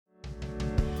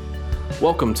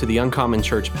Welcome to the Uncommon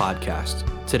Church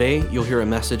podcast. Today, you'll hear a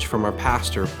message from our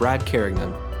pastor, Brad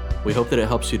Carignan. We hope that it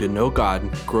helps you to know God,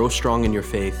 grow strong in your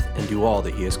faith, and do all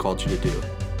that He has called you to do.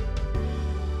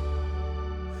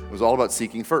 It was all about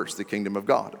seeking first the kingdom of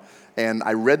God. And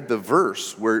I read the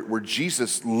verse where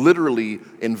Jesus literally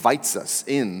invites us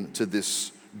into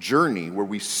this journey where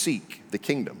we seek the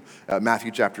kingdom.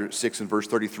 Matthew chapter 6 and verse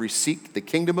 33, seek the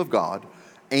kingdom of God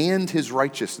and His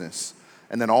righteousness,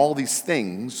 and then all these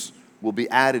things will be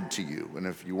added to you. And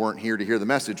if you weren't here to hear the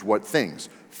message, what things?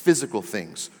 Physical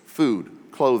things, food,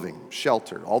 clothing,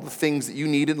 shelter, all the things that you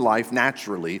need in life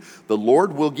naturally, the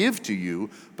Lord will give to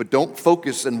you, but don't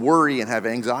focus and worry and have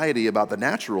anxiety about the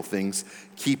natural things.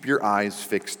 Keep your eyes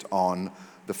fixed on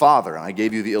the Father. And I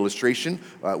gave you the illustration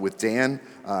with Dan.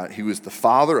 He was the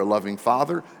father, a loving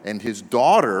father, and his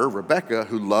daughter, Rebecca,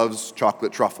 who loves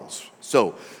chocolate truffles.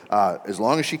 So as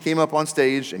long as she came up on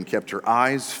stage and kept her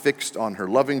eyes fixed on her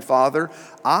loving father,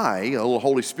 the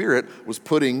Holy Spirit, was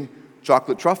putting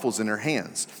chocolate truffles in her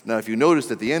hands. Now, if you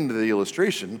noticed at the end of the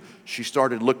illustration, she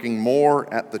started looking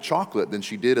more at the chocolate than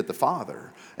she did at the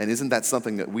Father. And isn't that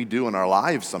something that we do in our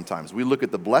lives sometimes? We look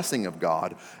at the blessing of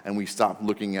God and we stop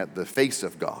looking at the face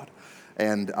of God.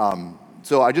 And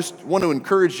so I just want to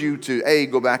encourage you to,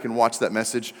 go back and watch that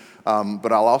message.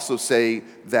 But I'll also say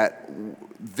that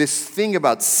this thing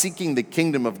about seeking the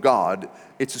kingdom of God,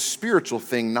 it's a spiritual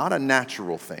thing, not a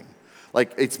natural thing.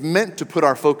 Like, it's meant to put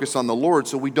our focus on the Lord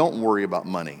so we don't worry about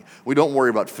money. We don't worry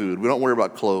about food. We don't worry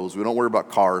about clothes. We don't worry about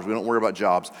cars. We don't worry about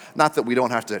jobs. Not that we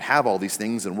don't have to have all these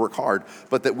things and work hard,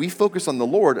 but that we focus on the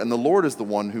Lord, and the Lord is the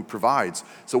one who provides.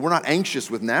 So we're not anxious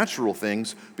with natural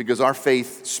things because our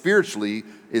faith spiritually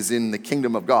is in the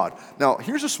kingdom of God. Now,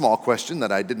 here's a small question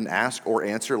that I didn't ask or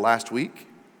answer last week.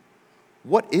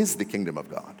 What is the kingdom of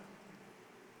God?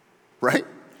 Right?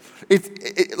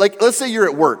 Let's say you're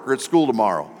at work or at school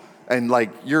tomorrow, and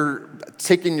you're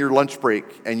taking your lunch break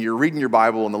and you're reading your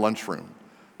Bible in the lunchroom.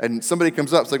 And somebody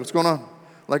comes up, it's like, what's going on?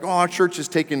 Our church has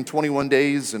taken 21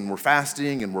 days and we're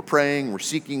fasting and we're praying, we're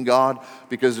seeking God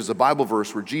because there's a Bible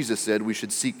verse where Jesus said we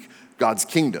should seek God's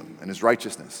kingdom and His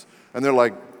righteousness. And they're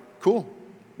like, cool,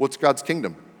 what's God's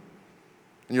kingdom?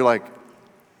 And you're like,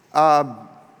 I'm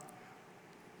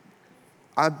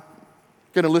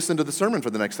going to listen to the sermon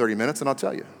for the next 30 minutes and I'll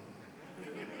tell you.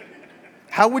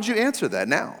 How would you answer that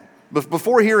now?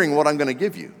 Before hearing what I'm going to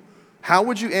give you, how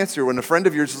would you answer when a friend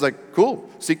of yours is like, cool,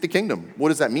 seek the kingdom? What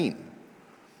does that mean?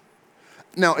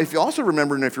 Now, if you also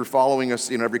remember, and if you're following us,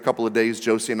 every couple of days,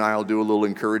 Josie and I will do a little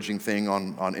encouraging thing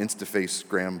on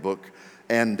Instafacegram book.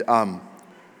 And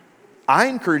I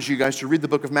encourage you guys to read the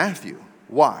book of Matthew.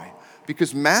 Why?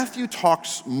 Because Matthew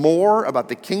talks more about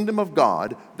the kingdom of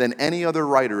God than any other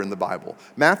writer in the Bible.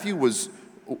 Matthew was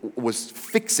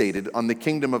fixated on the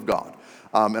kingdom of God.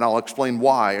 And I'll explain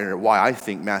why I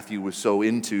think Matthew was so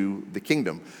into the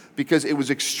kingdom. Because it was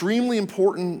extremely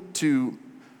important to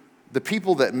the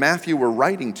people that Matthew were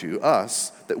writing to, us,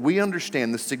 that we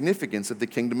understand the significance of the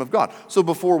kingdom of God. So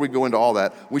before we go into all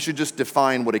that, we should just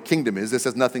define what a kingdom is. This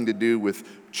has nothing to do with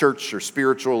church or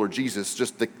spiritual or Jesus.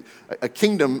 Just a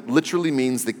kingdom literally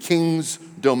means the king's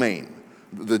domain,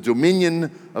 the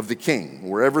dominion of the king.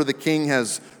 Wherever the king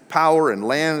has power and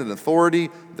land and authority,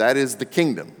 that is the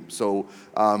kingdom. So,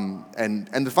 and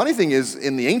the funny thing is,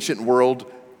 in the ancient world,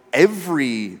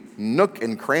 every nook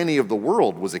and cranny of the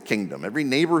world was a kingdom. Every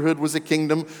neighborhood was a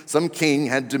kingdom. Some king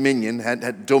had dominion,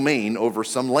 had domain over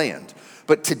some land.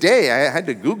 But today, I had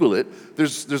to Google it,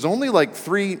 there's only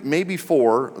 3, maybe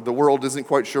 4, the world isn't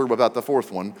quite sure about the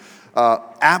 4th one,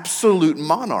 absolute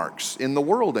monarchs in the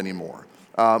world anymore.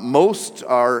 Most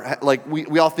are,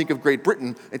 we all think of Great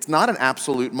Britain. It's not an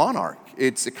absolute monarch.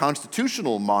 It's a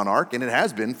constitutional monarch, and it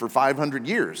has been for 500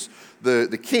 years.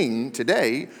 The king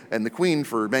today and the queen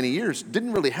for many years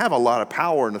didn't really have a lot of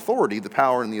power and authority. The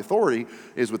power and the authority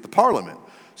is with the parliament.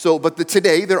 So, but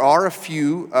today there are a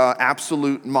few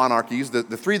absolute monarchies. The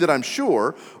 3 that I'm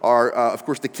sure are, of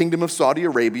course, the Kingdom of Saudi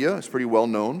Arabia is pretty well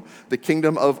known. The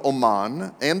Kingdom of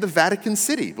Oman and the Vatican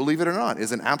City, believe it or not,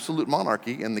 is an absolute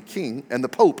monarchy, and the king and the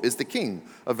Pope is the king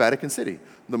of Vatican City.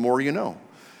 The more you know.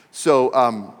 So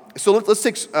let's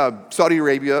take Saudi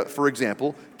Arabia, for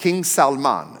example. King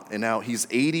Salman, and now he's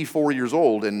 84 years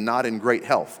old and not in great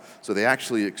health. So they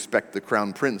actually expect the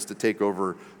crown prince to take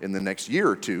over in the next year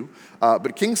or two.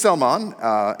 But King Salman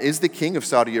is the king of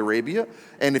Saudi Arabia.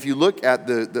 And if you look at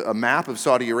a map of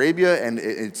Saudi Arabia and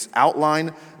its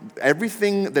outline,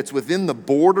 everything that's within the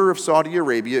border of Saudi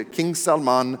Arabia, King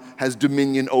Salman has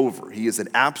dominion over. He is an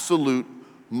absolute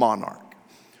monarch.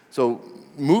 So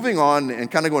moving on and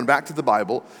kind of going back to the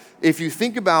Bible, if you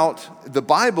think about the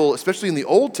Bible, especially in the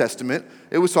Old Testament,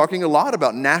 it was talking a lot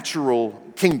about natural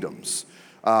kingdoms.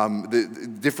 The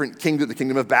different kingdom, the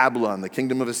kingdom of Babylon, the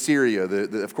kingdom of Assyria,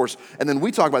 of course, and then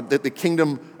we talk about the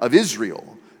kingdom of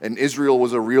Israel. And Israel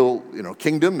was a real,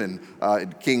 kingdom,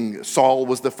 and King Saul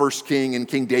was the first king, and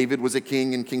King David was a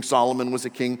king, and King Solomon was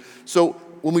a king. So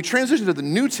when we transition to the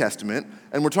New Testament,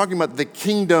 and we're talking about the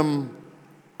kingdom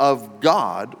of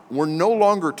God, we're no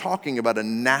longer talking about a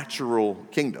natural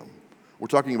kingdom. We're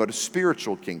talking about a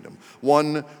spiritual kingdom,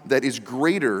 one that is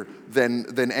greater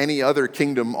than any other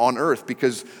kingdom on earth,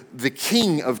 because the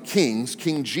King of Kings,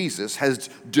 King Jesus, has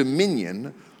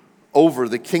dominion over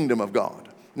the kingdom of God.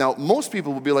 Now, most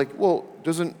people will be like, well,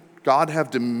 doesn't God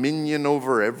have dominion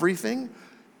over everything?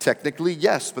 Technically,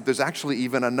 yes, but there's actually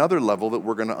even another level that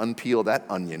we're going to unpeel that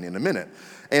onion in a minute.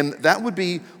 And that would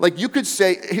be, like you could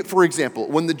say, for example,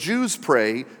 when the Jews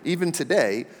pray, even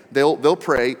today, they'll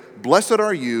pray, "Blessed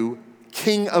are you,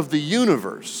 King of the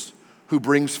universe, who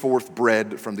brings forth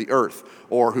bread from the earth,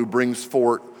 or who brings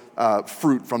forth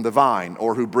fruit from the vine,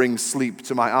 or who brings sleep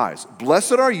to my eyes.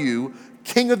 Blessed are you,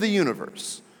 King of the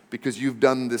universe, because you've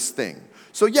done this thing."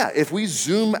 So yeah, if we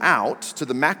zoom out to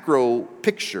the macro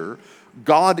picture,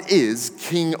 God is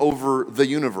king over the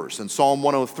universe. And Psalm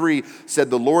 103 said,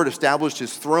 "The Lord established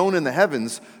his throne in the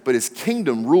heavens, but his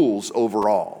kingdom rules over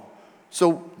all."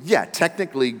 So yeah,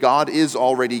 technically God is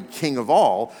already king of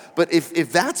all, but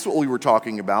if that's what we were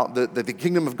talking about, that the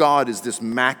kingdom of God is this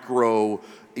macro,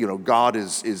 God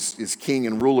is king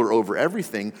and ruler over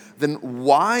everything, then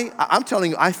why? I'm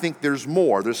telling you, I think there's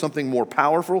more. There's something more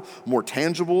powerful, more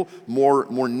tangible,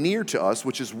 more near to us,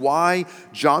 which is why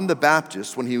John the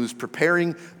Baptist, when he was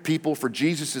preparing people for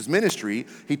Jesus' ministry,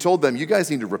 he told them, you guys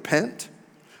need to repent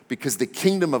because the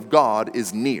kingdom of God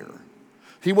is near.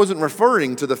 He wasn't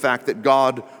referring to the fact that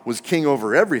God was king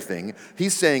over everything.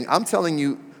 He's saying, I'm telling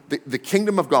you, the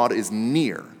kingdom of God is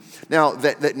near. Now,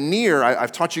 that near,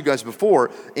 I've taught you guys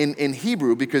before, in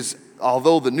Hebrew, because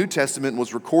although the New Testament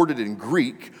was recorded in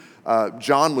Greek,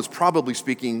 John was probably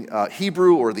speaking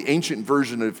Hebrew, or the ancient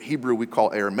version of Hebrew we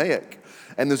call Aramaic.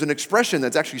 And there's an expression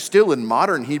that's actually still in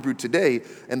modern Hebrew today,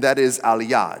 and that is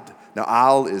al-yad. Now,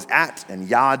 al is at, and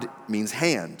yad means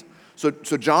hand. So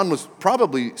John was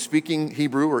probably speaking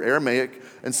Hebrew or Aramaic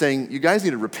and saying, you guys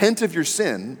need to repent of your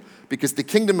sin because the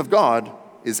kingdom of God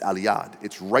is al-yad.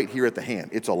 It's right here at the hand.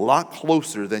 It's a lot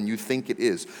closer than you think it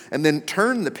is. And then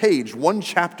turn the page, one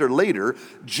chapter later,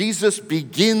 Jesus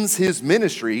begins his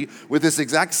ministry with this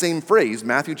exact same phrase,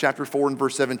 Matthew chapter 4 and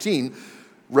verse 17,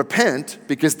 repent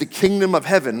because the kingdom of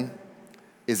heaven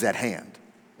is at hand.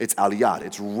 It's al-yad.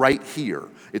 It's right here.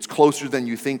 It's closer than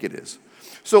you think it is.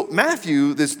 So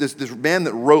Matthew, this man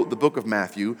that wrote the book of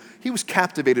Matthew, he was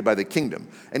captivated by the kingdom.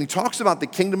 And he talks about the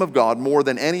kingdom of God more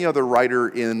than any other writer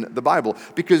in the Bible,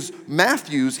 because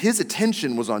his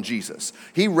attention was on Jesus.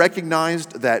 He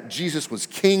recognized that Jesus was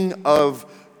King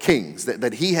of Kings,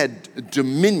 that he had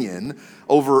dominion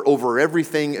over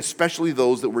everything, especially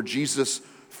those that were Jesus'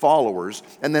 followers.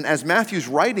 And then as Matthew's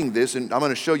writing this, and I'm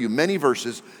going to show you many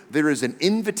verses, there is an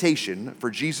invitation for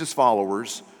Jesus'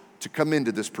 followers to come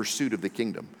into this pursuit of the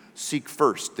kingdom. Seek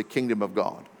first the kingdom of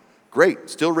God. Great.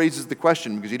 Still raises the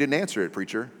question, because you didn't answer it,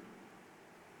 preacher.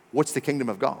 What's the kingdom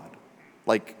of God?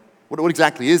 Like, what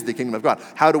exactly is the kingdom of God?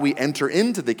 How do we enter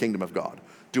into the kingdom of God?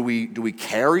 Do we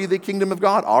carry the kingdom of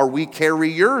God? Are we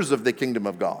carriers of the kingdom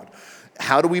of God?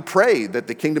 How do we pray that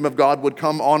the kingdom of God would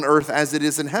come on earth as it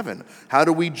is in heaven? How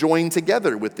do we join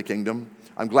together with the kingdom?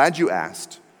 I'm glad you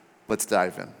asked. Let's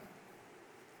dive in.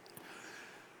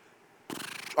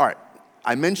 All right,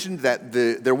 I mentioned that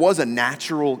there was a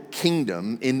natural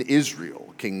kingdom in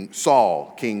Israel, King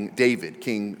Saul, King David,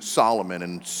 King Solomon,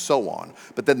 and so on.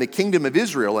 But then the kingdom of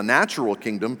Israel, a natural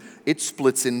kingdom, it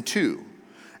splits in two.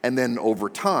 And then over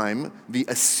time, the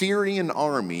Assyrian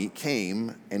army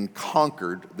came and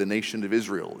conquered the nation of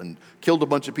Israel and killed a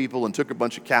bunch of people and took a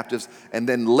bunch of captives. And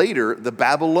then later, the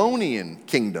Babylonian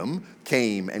kingdom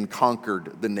came and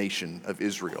conquered the nation of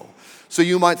Israel. So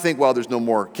you might think, well, there's no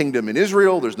more kingdom in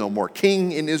Israel, there's no more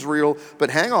king in Israel.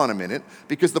 But hang on a minute,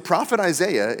 because the prophet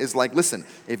Isaiah is like, listen,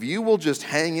 if you will just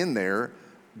hang in there,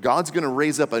 God's going to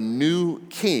raise up a new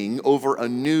king over a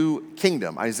new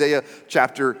kingdom. Isaiah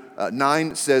chapter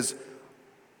 9 says,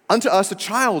 unto us a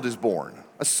child is born,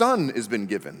 a son has been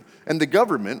given, and the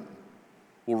government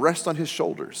will rest on his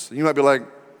shoulders. You might be like,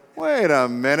 wait a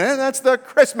minute, that's the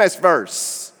Christmas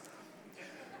verse.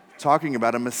 Talking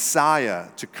about a Messiah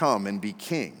to come and be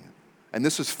king. And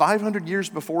this was 500 years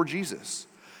before Jesus.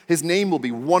 His name will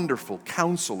be Wonderful,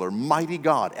 Counselor, Mighty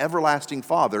God, Everlasting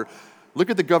Father. Look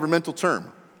at the governmental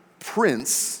term.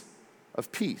 Prince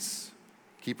of peace.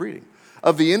 Keep reading.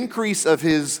 Of the increase of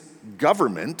his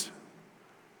government,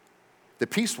 the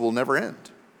peace will never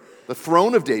end. The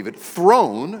throne of David,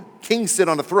 kings sit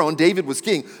on a throne, David was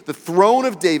king. The throne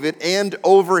of David and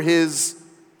over his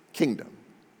kingdom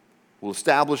will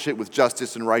establish it with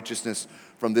justice and righteousness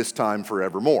from this time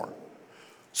forevermore.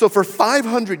 So for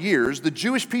 500 years, the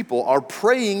Jewish people are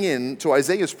praying into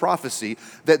Isaiah's prophecy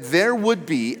that there would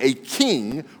be a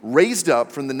king raised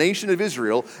up from the nation of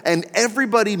Israel, and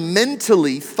everybody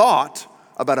mentally thought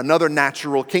about another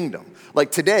natural kingdom. Like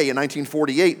today in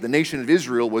 1948, the nation of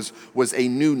Israel was a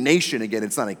new nation again.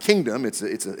 It's not a kingdom, it's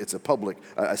a public,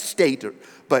 a state,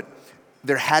 but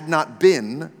there had not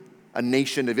been a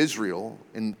nation of Israel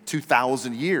in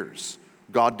 2,000 years.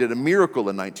 God did a miracle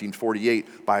in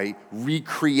 1948 by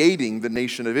recreating the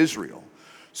nation of Israel.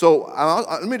 So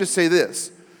let me just say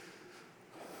this.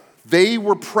 They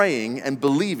were praying and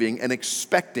believing and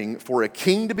expecting for a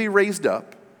king to be raised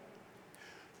up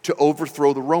to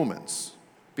overthrow the Romans.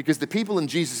 Because the people in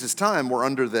Jesus' time were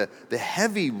under the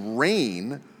heavy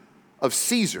reign of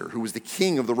Caesar, who was the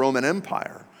king of the Roman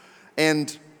Empire.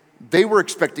 And they were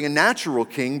expecting a natural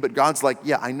king, but God's like,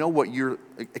 yeah, I know what you're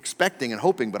expecting and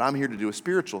hoping, but I'm here to do a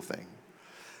spiritual thing.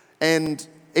 And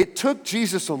it took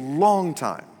Jesus a long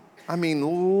time,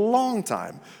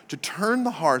 to turn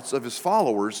the hearts of his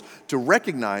followers to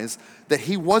recognize that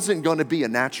he wasn't going to be a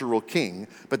natural king,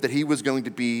 but that he was going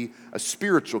to be a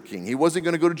spiritual king. He wasn't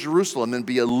going to go to Jerusalem and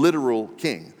be a literal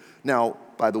king. Now,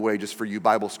 by the way, just for you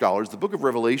Bible scholars, the book of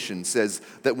Revelation says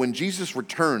that when Jesus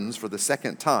returns for the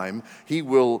second time, he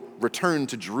will return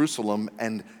to Jerusalem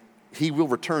and he will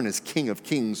return as King of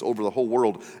Kings over the whole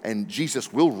world, and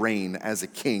Jesus will reign as a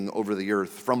king over the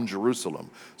earth from Jerusalem.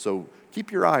 So keep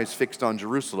your eyes fixed on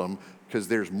Jerusalem because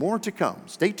there's more to come.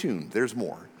 Stay tuned, there's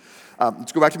more.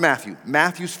 Let's go back to Matthew.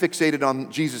 Matthew's fixated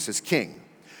on Jesus as king,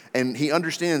 and he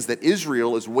understands that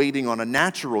Israel is waiting on a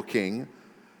natural king,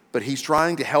 but he's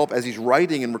trying to help, as he's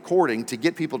writing and recording, to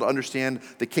get people to understand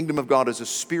the kingdom of God as a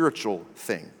spiritual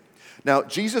thing. Now,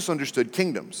 Jesus understood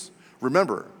kingdoms.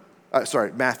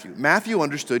 Matthew. Matthew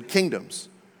understood kingdoms.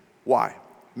 Why?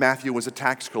 Matthew was a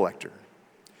tax collector.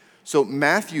 So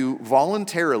Matthew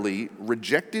voluntarily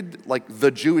rejected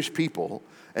the Jewish people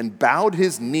and bowed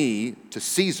his knee to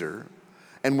Caesar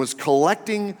and was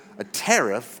collecting a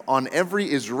tariff on every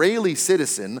Israeli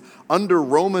citizen under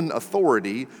Roman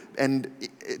authority and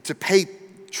to pay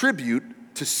tribute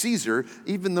to Caesar,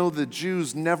 even though the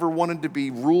Jews never wanted to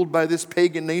be ruled by this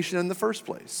pagan nation in the first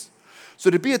place. So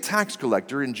to be a tax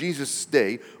collector in Jesus'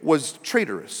 day was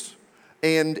traitorous.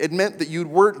 And it meant that you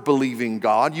weren't believing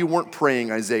God, you weren't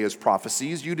praying Isaiah's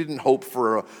prophecies, you didn't hope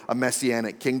for a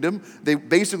messianic kingdom. They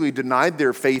basically denied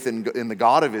their faith in the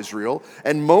God of Israel,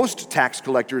 and most tax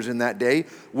collectors in that day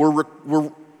were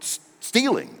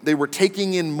stealing. They were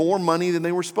taking in more money than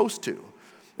they were supposed to.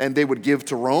 And they would give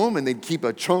to Rome, and they'd keep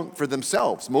a chunk for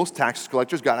themselves. Most tax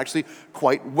collectors got actually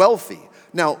quite wealthy.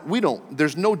 Now,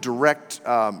 there's no direct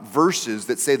verses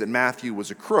that say that Matthew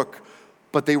was a crook,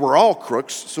 but they were all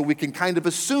crooks, so we can kind of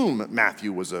assume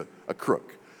Matthew was a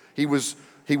crook. He was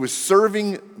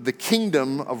serving the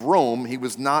kingdom of Rome. He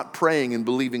was not praying and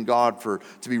believing God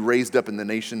to be raised up in the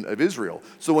nation of Israel.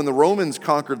 So when the Romans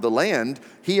conquered the land,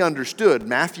 Matthew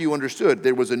understood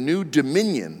there was a new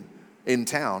dominion in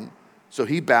town, so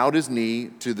he bowed his knee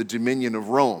to the dominion of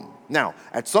Rome. Now,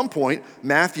 at some point,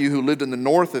 Matthew, who lived in the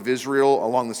north of Israel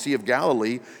along the Sea of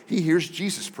Galilee, he hears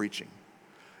Jesus preaching.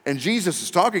 And Jesus is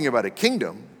talking about a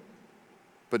kingdom,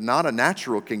 but not a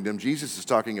natural kingdom. Jesus is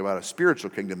talking about a spiritual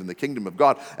kingdom and the kingdom of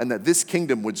God, and that this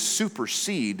kingdom would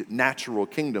supersede natural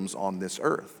kingdoms on this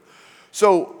earth.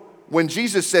 So when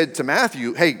Jesus said to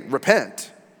Matthew, hey,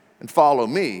 repent and follow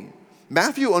me,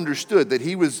 Matthew understood that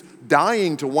he was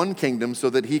dying to one kingdom so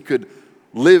that he could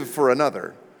live for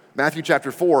another. Matthew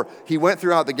chapter 4, he went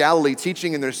throughout the Galilee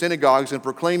teaching in their synagogues and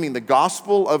proclaiming the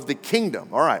gospel of the kingdom.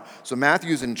 All right, so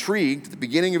Matthew's intrigued at the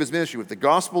beginning of his ministry with the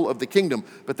gospel of the kingdom,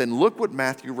 but then look what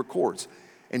Matthew records.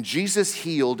 And Jesus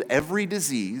healed every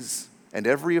disease and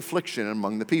every affliction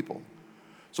among the people.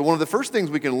 So one of the first things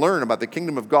we can learn about the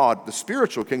kingdom of God, the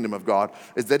spiritual kingdom of God,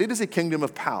 is that it is a kingdom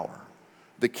of power.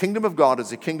 The kingdom of God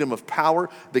is a kingdom of power.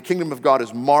 The kingdom of God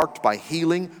is marked by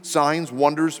healing, signs,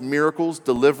 wonders, miracles,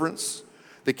 deliverance.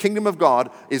 The kingdom of God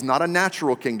is not a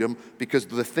natural kingdom because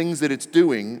the things that it's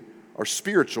doing are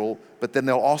spiritual, but then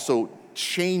they'll also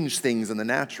change things in the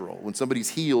natural. When somebody's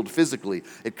healed physically,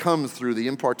 it comes through the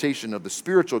impartation of the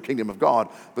spiritual kingdom of God,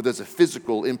 but there's a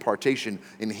physical impartation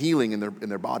in healing in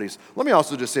their bodies. Let me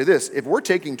also just say this. If we're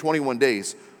taking 21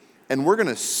 days and we're going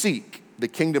to seek the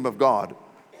kingdom of God,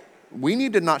 we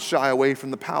need to not shy away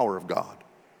from the power of God.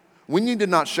 We need to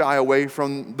not shy away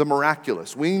from the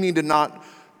miraculous. We need to not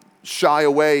shy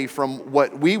away from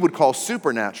what we would call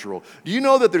supernatural. Do you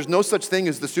know that there's no such thing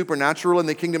as the supernatural in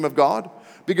the kingdom of God?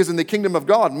 Because in the kingdom of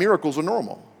God, miracles are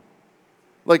normal.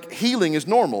 Like healing is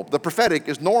normal. The prophetic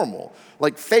is normal.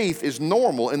 Like faith is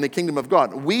normal in the kingdom of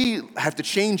God. We have to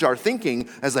change our thinking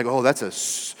as like, oh, that's a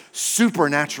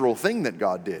supernatural thing that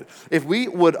God did. If we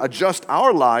would adjust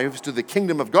our lives to the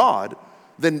kingdom of God,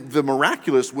 then the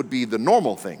miraculous would be the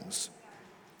normal things.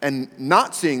 And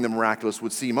not seeing the miraculous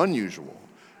would seem unusual.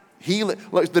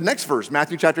 The next verse,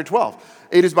 Matthew chapter 12.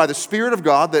 It is by the Spirit of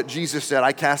God that Jesus said,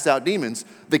 I cast out demons.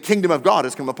 The kingdom of God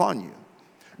has come upon you.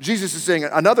 Jesus is saying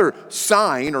another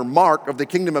sign or mark of the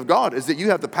kingdom of God is that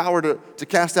you have the power to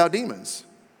cast out demons.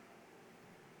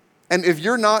 And if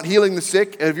you're not healing the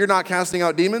sick, if you're not casting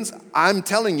out demons, I'm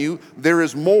telling you, there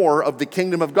is more of the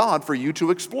kingdom of God for you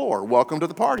to explore. Welcome to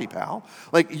the party, pal.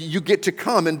 Like, you get to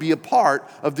come and be a part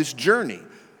of this journey.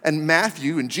 And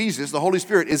Matthew and Jesus, the Holy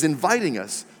Spirit, is inviting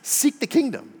us, seek the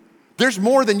kingdom. There's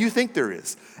more than you think there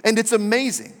is. And it's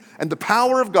amazing. And the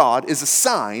power of God is a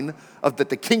sign of that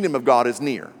the kingdom of God is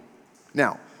near.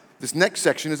 Now, this next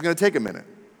section is going to take a minute.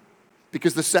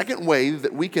 Because the second way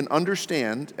that we can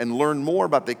understand and learn more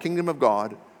about the kingdom of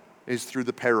God is through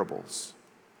the parables.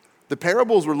 The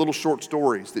parables were little short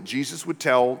stories that Jesus would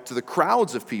tell to the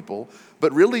crowds of people,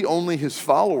 but really only his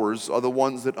followers are the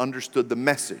ones that understood the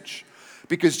message.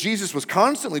 Because Jesus was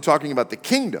constantly talking about the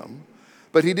kingdom,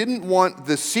 but he didn't want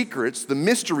the secrets, the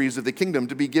mysteries of the kingdom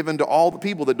to be given to all the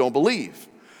people that don't believe.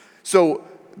 So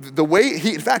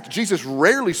in fact, Jesus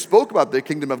rarely spoke about the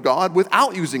kingdom of God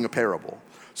without using a parable.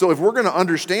 So if we're going to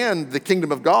understand the kingdom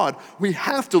of God, we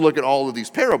have to look at all of these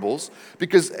parables,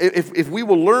 because if we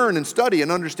will learn and study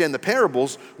and understand the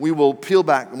parables, we will peel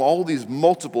back all these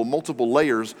multiple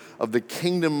layers of the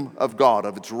kingdom of God,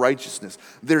 of its righteousness.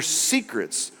 They're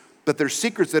secrets, but they're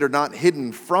secrets that are not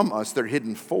hidden from us, they're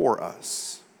hidden for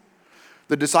us.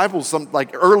 The disciples,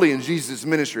 early in Jesus'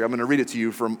 ministry, I'm going to read it to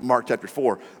you from Mark chapter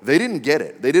 4. They didn't get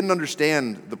it. They didn't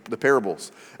understand the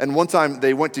parables. And one time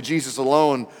they went to Jesus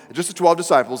alone, just the 12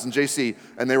 disciples and JC,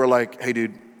 and they were like, hey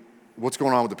dude, what's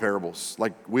going on with the parables?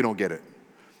 Like, we don't get it.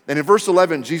 And in verse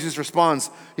 11, Jesus responds,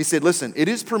 he said, listen, it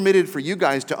is permitted for you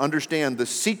guys to understand the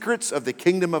secrets of the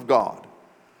kingdom of God.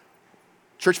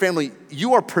 Church family,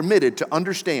 you are permitted to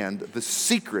understand the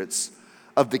secrets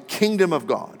of the kingdom of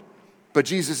God. But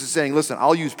Jesus is saying, listen,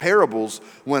 I'll use parables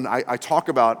when I talk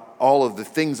about all of the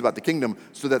things about the kingdom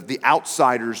so that the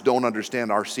outsiders don't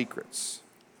understand our secrets.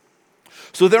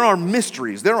 So there are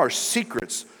mysteries, there are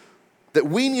secrets that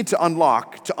we need to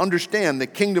unlock to understand the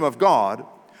kingdom of God.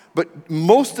 But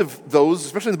most of those,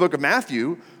 especially in the book of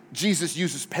Matthew, Jesus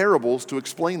uses parables to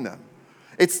explain them.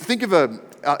 Think of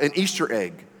an Easter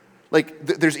egg. Like,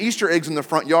 there's Easter eggs in the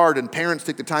front yard, and parents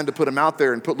take the time to put them out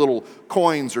there and put little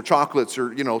coins or chocolates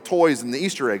or, toys in the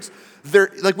Easter eggs.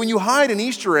 Like, when you hide an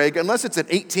Easter egg, unless it's an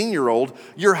 18-year-old,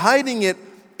 you're hiding it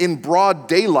in broad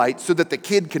daylight so that the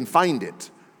kid can find it,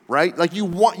 right? Like,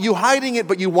 you hiding it,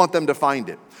 but you want them to find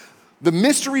it. The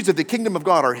mysteries of the kingdom of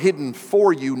God are hidden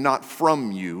for you, not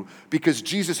from you, because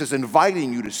Jesus is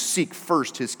inviting you to seek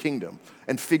first his kingdom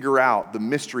and figure out the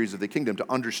mysteries of the kingdom, to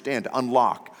understand, to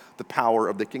unlock the power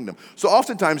of the kingdom. So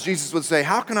oftentimes Jesus would say,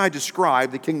 how can I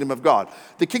describe the kingdom of God?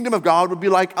 The kingdom of God would be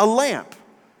like a lamp.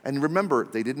 And remember,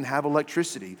 they didn't have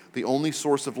electricity. The only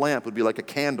source of lamp would be like a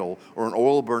candle or an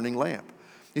oil-burning lamp.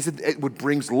 He said it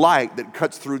brings light that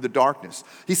cuts through the darkness.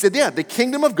 He said, the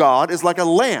kingdom of God is like a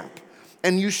lamp.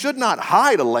 And you should not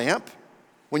hide a lamp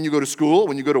when you go to school,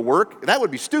 when you go to work. That would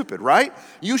be stupid, right?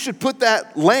 You should put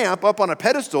that lamp up on a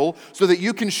pedestal so that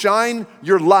you can shine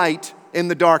your light in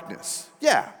the darkness.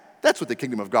 Yeah, that's what the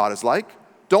kingdom of God is like.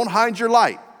 Don't hide your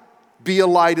light. Be a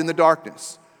light in the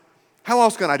darkness. How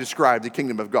else can I describe the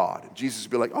kingdom of God? Jesus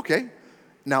would be like, okay,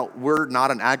 now we're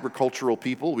not an agricultural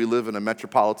people. We live in a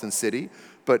metropolitan city.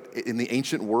 But in the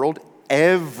ancient world,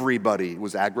 everybody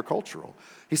was agricultural.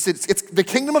 He said, the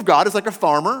kingdom of God is like a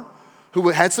farmer who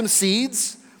had some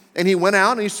seeds, and he went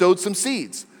out and he sowed some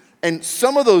seeds. And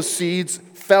some of those seeds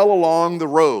fell along the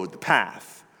road, the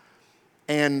path.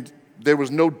 And there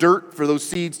was no dirt for those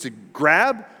seeds to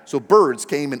grab, so birds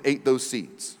came and ate those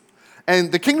seeds.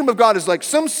 And the kingdom of God is like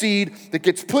some seed that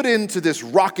gets put into this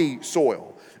rocky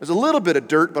soil. There's a little bit of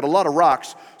dirt, but a lot of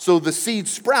rocks. So the seed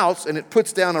sprouts and it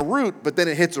puts down a root, but then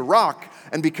it hits a rock.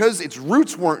 And because its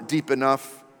roots weren't deep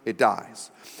enough, it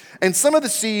dies. And some of the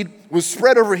seed was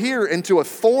spread over here into a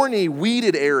thorny,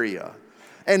 weeded area.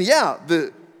 And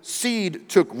the seed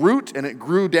took root and it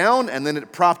grew down and then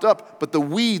it propped up. But the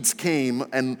weeds came,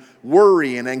 and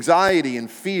worry and anxiety and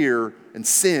fear and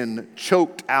sin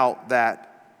choked out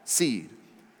that seed.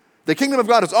 The kingdom of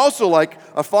God is also like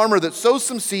a farmer that sows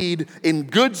some seed in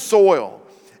good soil,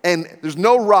 and there's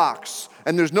no rocks,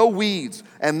 and there's no weeds,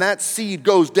 and that seed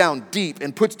goes down deep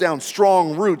and puts down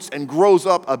strong roots and grows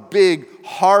up a big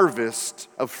harvest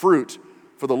of fruit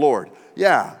for the Lord.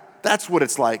 Yeah, that's what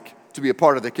it's like to be a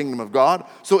part of the kingdom of God.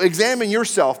 So examine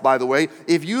yourself, by the way.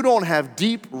 If you don't have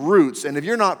deep roots and if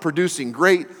you're not producing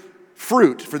great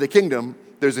fruit for the kingdom,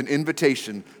 there's an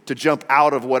invitation to jump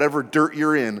out of whatever dirt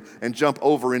you're in and jump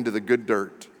over into the good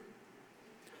dirt.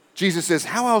 Jesus says,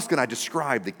 how else can I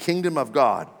describe the kingdom of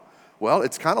God? Well,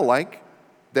 it's kind of like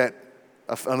that,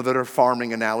 another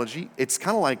farming analogy. It's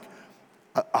kind of like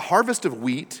a harvest of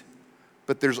wheat,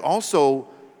 but there's also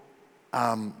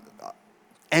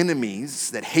enemies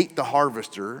that hate the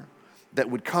harvester that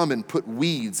would come and put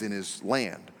weeds in his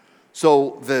land.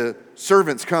 So the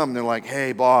servants come and they're like,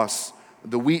 hey, boss,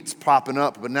 the wheat's popping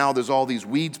up, but now there's all these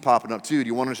weeds popping up too. Do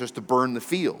you want us just to burn the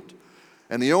field?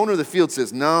 And the owner of the field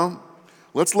says, no,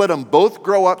 let's let them both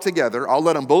grow up together. I'll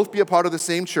let them both be a part of the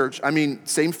same church,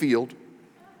 same field.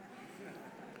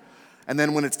 And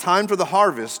then when it's time for the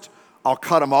harvest, I'll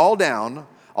cut them all down.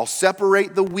 I'll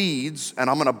separate the weeds, and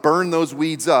I'm going to burn those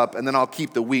weeds up, and then I'll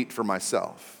keep the wheat for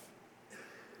myself.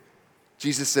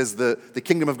 Jesus says the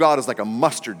kingdom of God is like a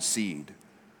mustard seed.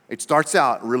 It starts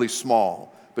out really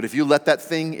small, but if you let that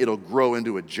thing, it'll grow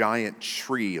into a giant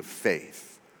tree of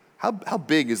faith. How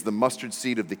big is the mustard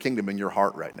seed of the kingdom in your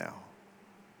heart right now?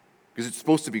 Because it's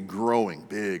supposed to be growing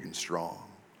big and strong.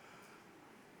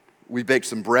 We baked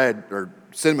some bread or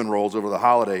cinnamon rolls over the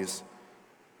holidays.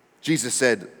 Jesus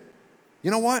said, you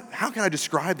know what? How can I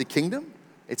describe the kingdom?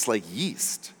 It's like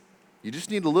yeast. You just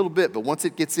need a little bit, but once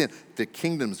it gets in, the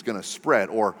kingdom's going to spread,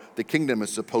 or the kingdom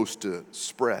is supposed to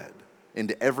spread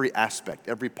into every aspect,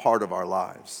 every part of our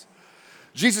lives.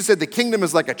 Jesus said the kingdom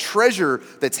is like a treasure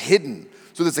that's hidden.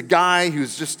 So there's a guy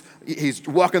he's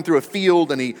walking through a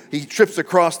field, and he trips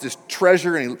across this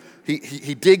treasure, and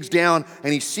he digs down,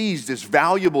 and he sees this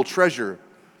valuable treasure.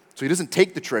 So he doesn't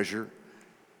take the treasure.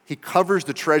 He covers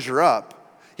the treasure up.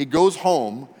 He goes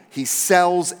home, he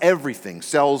sells everything,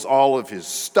 sells all of his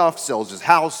stuff, sells his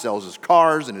house, sells his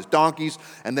cars and his donkeys,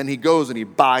 and then he goes and he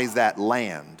buys that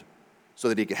land so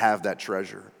that he could have that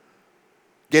treasure.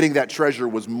 Getting that treasure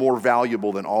was more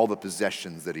valuable than all the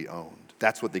possessions that he owned.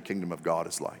 That's what the kingdom of God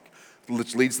is like.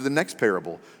 Which leads to the next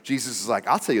parable. Jesus is like,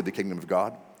 I'll tell you the kingdom of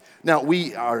God. Now,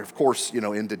 we are, of course,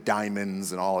 into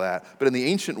diamonds and all that, but in the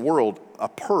ancient world, a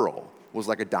pearl was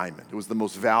like a diamond. It was the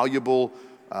most valuable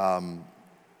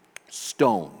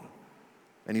stone.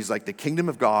 And he's like, the kingdom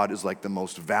of God is like the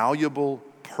most valuable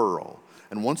pearl.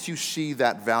 And once you see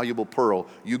that valuable pearl,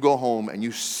 you go home and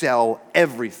you sell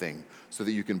everything so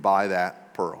that you can buy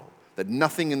that pearl. That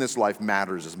nothing in this life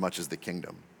matters as much as the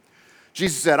kingdom.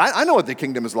 Jesus said, I know what the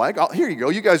kingdom is like. Here you go.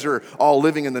 You guys are all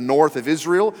living in the north of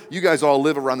Israel. You guys all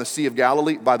live around the Sea of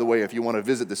Galilee. By the way, if you want to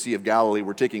visit the Sea of Galilee,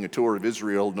 we're taking a tour of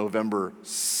Israel November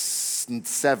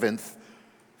 7th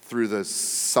through the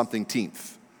something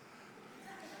 10th.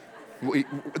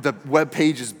 The web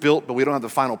page is built, but we don't have the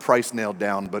final price nailed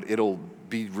down, but it'll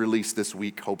be released this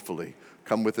week, hopefully.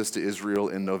 Come with us to Israel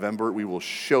in November. We will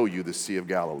show you the Sea of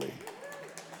Galilee.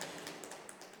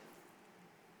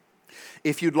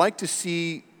 If you'd like to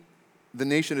see the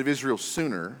nation of Israel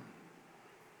sooner,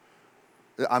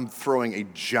 I'm throwing a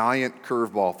giant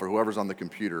curveball for whoever's on the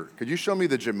computer. Could you show me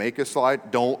the Jamaica slide?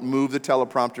 Don't move the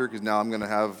teleprompter, because now I'm going to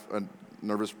have a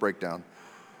nervous breakdown.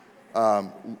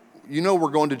 We're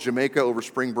going to Jamaica over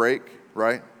spring break,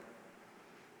 right?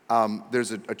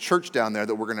 There's a church down there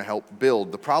that we're going to help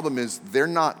build. The problem is they're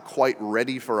not quite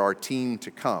ready for our team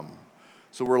to come.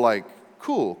 So we're like,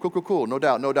 cool, no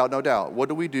doubt. What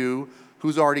do we do?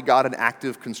 Who's already got an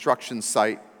active construction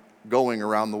site going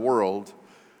around the world?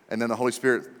 And then the Holy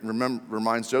Spirit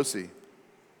reminds Josie,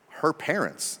 her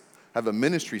parents have a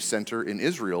ministry center in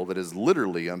Israel that is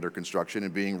literally under construction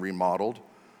and being remodeled.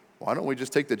 Why don't we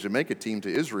just take the Jamaica team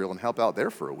to Israel and help out there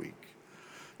for a week?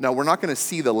 Now, we're not going to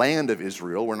see the land of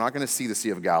Israel. We're not going to see the Sea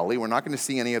of Galilee. We're not going to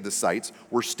see any of the sites.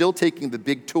 We're still taking the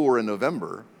big tour in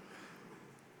November.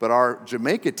 But our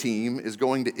Jamaica team is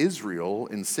going to Israel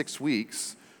in 6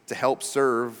 weeks to help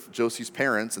serve Josie's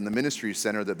parents in the ministry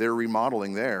center that they're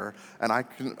remodeling there. And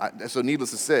so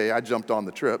needless to say, I jumped on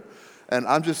the trip. And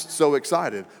I'm just so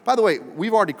excited. By the way,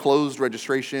 we've already closed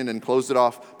registration and closed it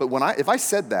off. But if I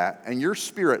said that and your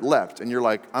spirit leapt and you're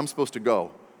like, I'm supposed to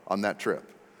go on that trip,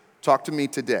 talk to me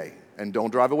today. And don't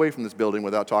drive away from this building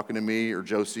without talking to me or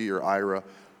Josie or Ira,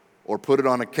 or put it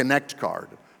on a Connect card,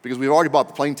 because we've already bought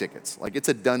the plane tickets. Like, it's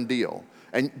a done deal.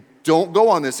 And don't go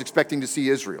on this expecting to see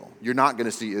Israel. You're not going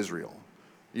to see Israel.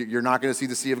 You're not going to see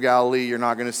the Sea of Galilee. You're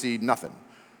not going to see nothing.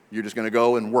 You're just going to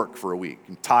go and work for a week,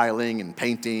 and tiling and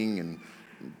painting and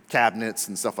cabinets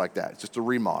and stuff like that. It's just a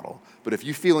remodel. But if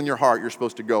you feel in your heart you're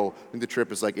supposed to go, I think the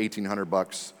trip is like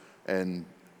 $1,800, and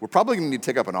we're probably going to need to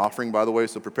take up an offering, by the way,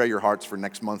 so prepare your hearts for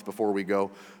next month before we go,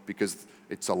 because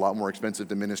it's a lot more expensive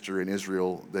to minister in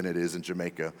Israel than it is in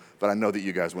Jamaica. But I know that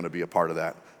you guys want to be a part of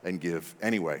that and give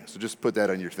anyway, so just put that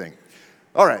on your thing.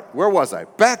 All right, where was I?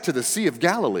 Back to the Sea of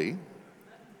Galilee.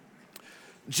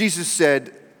 Jesus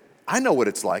said, I know what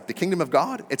it's like. The kingdom of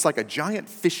God, it's like a giant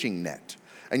fishing net.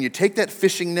 And you take that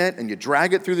fishing net and you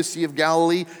drag it through the Sea of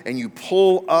Galilee and you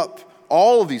pull up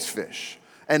all of these fish.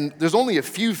 And there's only a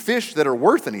few fish that are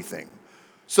worth anything.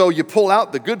 So you pull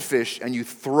out the good fish and you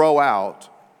throw out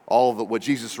all of what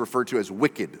Jesus referred to as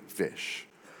wicked fish.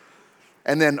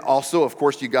 And then also, of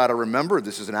course, you got to remember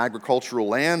this is an agricultural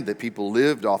land that people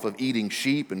lived off of eating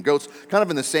sheep and goats. Kind of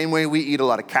in the same way we eat a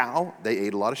lot of cow, they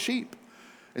ate a lot of sheep.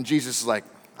 And Jesus is like,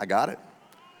 I got it.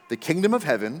 The kingdom of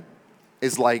heaven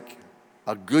is like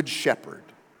a good shepherd.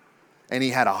 And he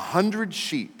had 100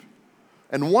 sheep.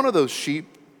 And one of those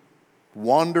sheep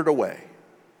wandered away.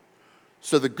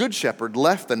 So the good shepherd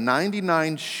left the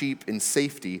 99 sheep in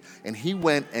safety, and he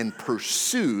went and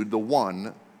pursued the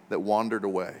one that wandered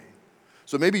away.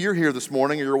 So maybe you're here this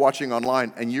morning or you're watching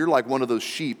online and you're like one of those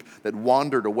sheep that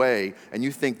wandered away and you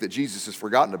think that Jesus has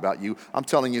forgotten about you. I'm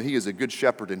telling you, he is a good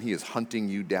shepherd and he is hunting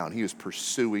you down. He is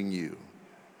pursuing you.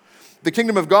 The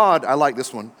kingdom of God, I like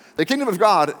this one. The kingdom of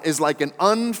God is like an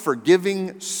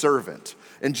unforgiving servant.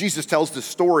 And Jesus tells this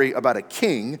story about a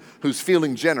king who's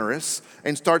feeling generous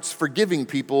and starts forgiving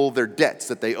people their debts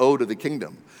that they owe to the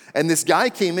kingdom. And this guy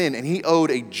came in and he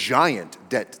owed a giant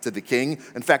debt to the king.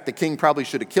 In fact, the king probably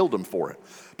should have killed him for it.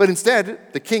 But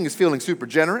instead, the king is feeling super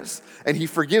generous and he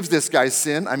forgives this guy's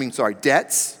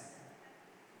debts.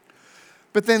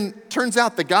 But then turns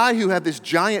out the guy who had this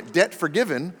giant debt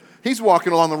forgiven, he's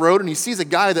walking along the road and he sees a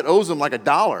guy that owes him like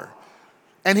 $1.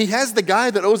 And he has the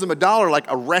guy that owes him $1 like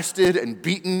arrested and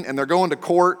beaten, and they're going to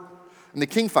court. And the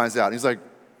king finds out and he's like,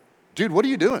 dude, what are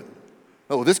you doing?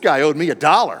 Oh, this guy owed me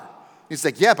 $1. He's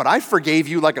like, yeah, but I forgave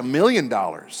you like $1 million.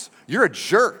 You're a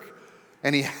jerk.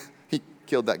 And he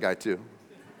killed that guy too.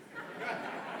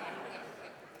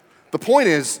 The point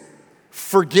is,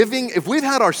 forgiving, if we've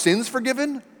had our sins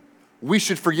forgiven, we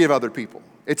should forgive other people.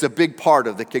 It's a big part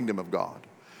of the kingdom of God.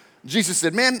 Jesus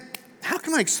said, man, how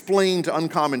can I explain to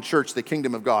Uncommon Church the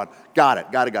kingdom of God? Got it.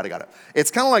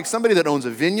 It's kind of like somebody that owns a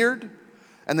vineyard,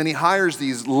 and then he hires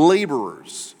these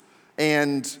laborers,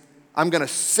 and I'm going to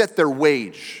set their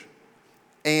wage.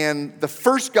 And the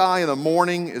first guy in the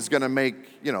morning is going to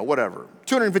make,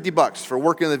 $250 for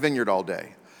working in the vineyard all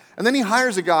day. And then he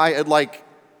hires a guy at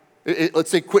let's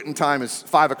say quitting time is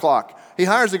 5 o'clock. He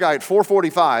hires a guy at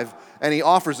 4:45 and he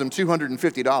offers him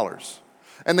 $250.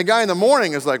 And the guy in the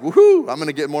morning is like, woohoo, I'm going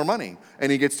to get more money.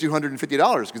 And he gets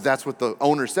 $250 because that's what the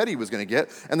owner said he was going to get.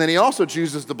 And then he also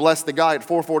chooses to bless the guy at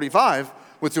 4:45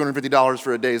 with $250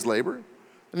 for a day's labor.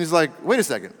 And he's like, wait a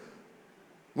second,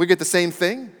 we get the same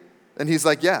thing? And he's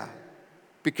like, yeah,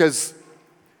 because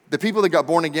the people that got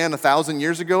born again 1,000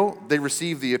 years ago, they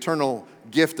received the eternal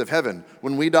gift of heaven.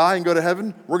 When we die and go to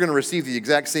heaven, we're going to receive the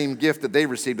exact same gift that they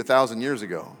received 1,000 years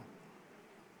ago.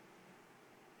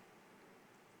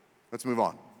 Let's move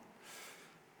on.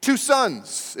 2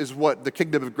 sons is what the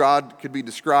kingdom of God could be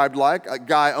described like. A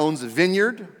guy owns a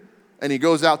vineyard, and he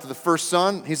goes out to the first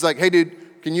son. He's like, hey,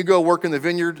 dude, can you go work in the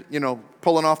vineyard,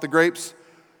 pulling off the grapes?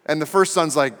 And the first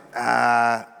son's like,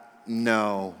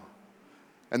 no.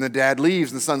 And the dad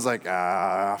leaves, and the son's like,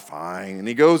 fine. And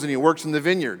he goes and he works in the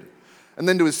vineyard. And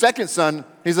then to his second son,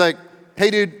 he's like, hey,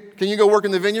 dude, can you go work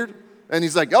in the vineyard? And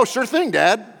he's like, oh, sure thing,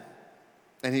 Dad.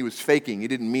 And he was faking. He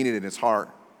didn't mean it in his heart.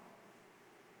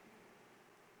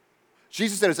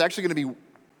 Jesus said it's actually going to be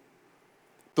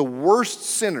the worst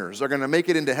sinners are going to make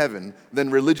it into heaven than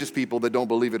religious people that don't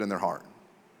believe it in their heart.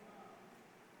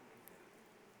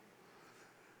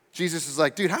 Jesus is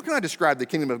like, dude, how can I describe the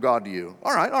kingdom of God to you?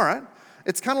 All right.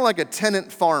 It's kind of like a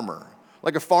tenant farmer,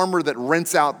 like a farmer that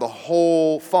rents out the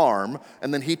whole farm,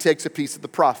 and then he takes a piece of the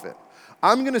profit.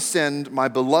 I'm going to send my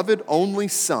beloved only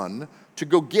son to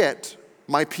go get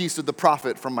my piece of the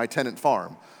profit from my tenant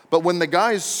farm. But when the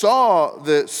guys saw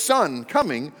the son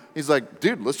coming, he's like,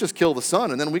 dude, let's just kill the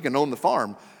son, and then we can own the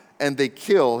farm. And they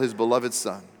kill his beloved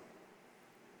son.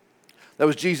 That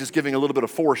was Jesus giving a little bit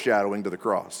of foreshadowing to the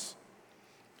cross.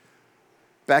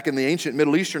 Back in the ancient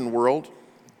Middle Eastern world,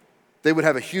 they would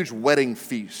have a huge wedding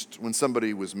feast when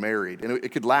somebody was married. And it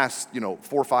could last, 4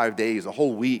 or 5 days, a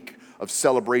whole week of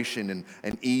celebration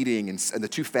and eating and the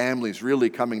two families really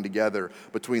coming together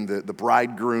between the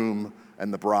bridegroom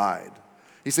and the bride.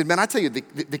 He said, man, I tell you,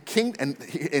 the king, and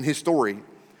in his story,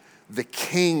 the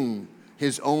king,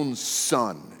 his own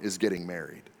son, is getting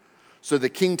married. So the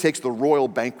king takes the royal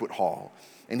banquet hall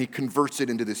and he converts it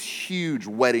into this huge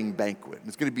wedding banquet.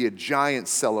 It's going to be a giant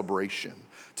celebration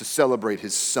to celebrate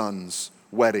his son's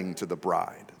wedding to the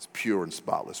bride, his pure and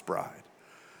spotless bride.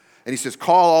 And he says,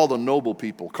 call all the noble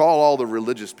people, call all the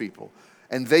religious people.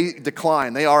 And they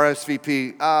decline, they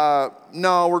RSVP,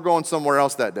 no, we're going somewhere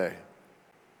else that day.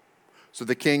 So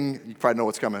the king, you probably know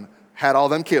what's coming, had all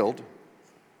them killed.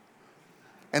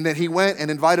 And then he went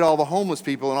and invited all the homeless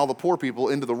people and all the poor people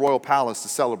into the royal palace to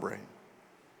celebrate.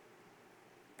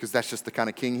 Because that's just the kind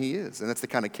of king he is. And that's the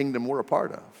kind of kingdom we're a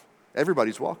part of.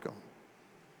 Everybody's welcome.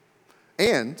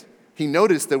 And he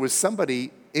noticed there was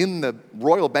somebody in the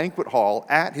royal banquet hall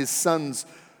at his son's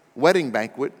wedding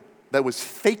banquet that was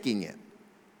faking it.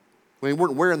 They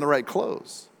weren't wearing the right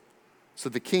clothes. So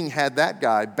the king had that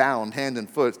guy bound hand and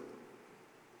foot.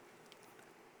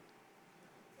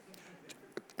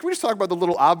 Can we just talk about the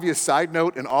little obvious side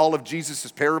note in all of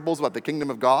Jesus' parables about the kingdom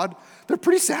of God? They're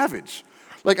pretty savage.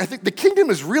 Like, I think the kingdom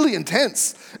is really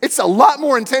intense. It's a lot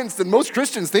more intense than most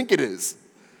Christians think it is.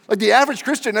 Like, the average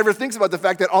Christian never thinks about the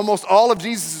fact that almost all of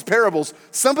Jesus' parables,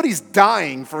 somebody's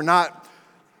dying for not.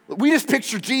 We just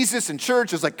picture Jesus and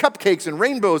church as like cupcakes and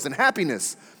rainbows and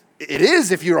happiness. It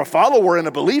is if you're a follower and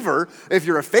a believer. If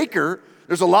you're a faker,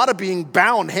 there's a lot of being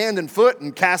bound hand and foot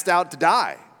and cast out to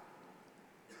die.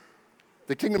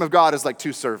 The kingdom of God is like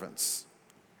two servants.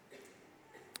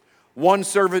 One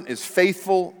servant is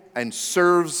faithful and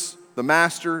serves the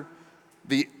master.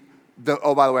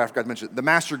 Oh, by the way, I forgot to mention, the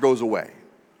master goes away.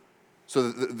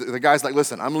 So the guy's like,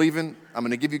 listen, I'm leaving. I'm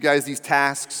going to give you guys these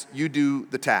tasks. You do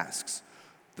the tasks.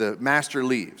 The master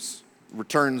leaves,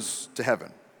 returns to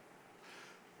heaven.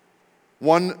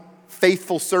 One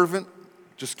faithful servant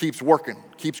just keeps working,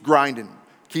 keeps grinding,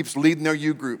 keeps leading their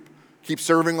U group, keeps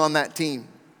serving on that team.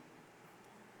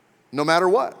 No matter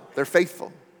what, they're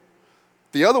faithful.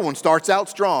 The other one starts out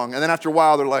strong, and then after a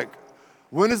while, they're like,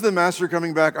 when is the master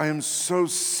coming back? I am so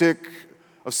sick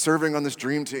of serving on this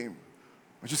dream team.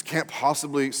 I just can't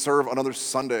possibly serve another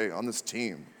Sunday on this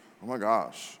team. Oh my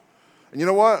gosh. And you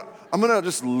know what? I'm going to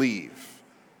just leave,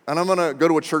 and I'm going to go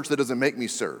to a church that doesn't make me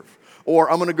serve.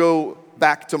 Or I'm going to go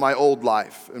back to my old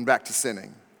life and back to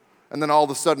sinning. And then all of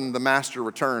a sudden, the master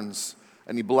returns,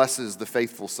 and he blesses the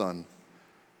faithful son.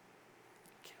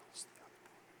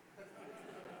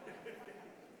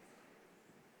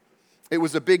 It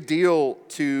was a big deal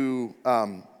to,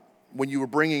 when you were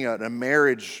bringing a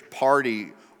marriage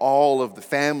party, all of the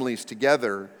families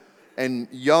together, and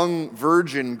young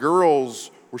virgin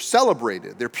girls were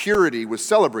celebrated. Their purity was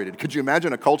celebrated. Could you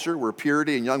imagine a culture where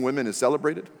purity in young women is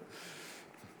celebrated?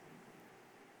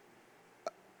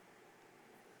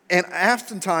 And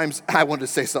oftentimes, I wanted to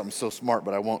say something so smart,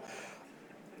 but I won't.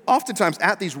 Oftentimes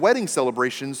at these wedding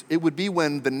celebrations, it would be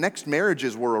when the next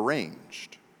marriages were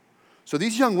arranged. So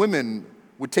these young women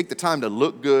would take the time to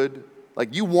look good.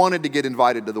 Like, you wanted to get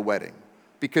invited to the wedding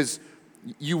because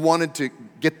you wanted to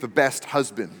get the best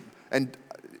husband. And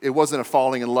it wasn't a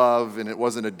falling in love and it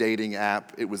wasn't a dating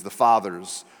app. It was the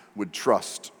fathers would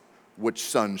trust which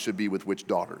son should be with which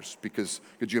daughters. Because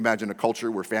could you imagine a culture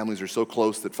where families are so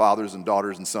close that fathers and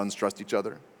daughters and sons trust each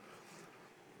other?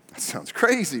 That sounds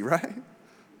crazy, right?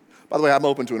 By the way, I'm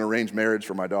open to an arranged marriage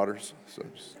for my daughters.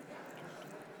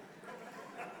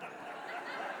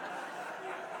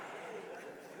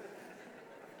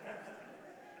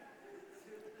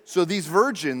 So these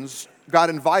virgins got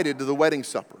invited to the wedding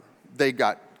supper. They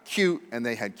got cute, and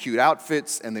they had cute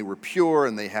outfits, and they were pure,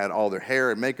 and they had all their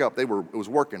hair and makeup. It was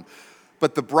working.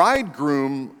 But the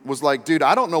bridegroom was like, dude,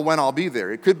 I don't know when I'll be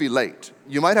there. It could be late.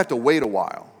 You might have to wait a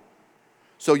while.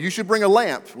 So you should bring a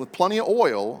lamp with plenty of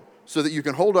oil so that you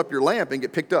can hold up your lamp and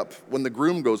get picked up when the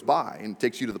groom goes by and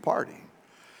takes you to the party.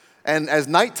 And as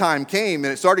nighttime came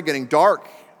and it started getting dark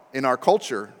in our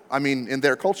culture, in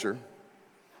their culture,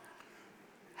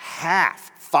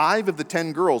 5 of the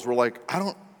 10 girls were like, I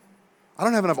don't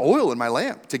have enough oil in my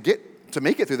lamp to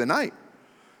make it through the night.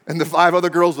 And the 5 other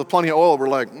girls with plenty of oil were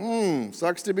like,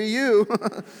 sucks to be you.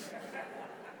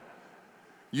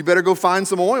 You better go find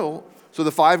some oil. So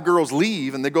the 5 girls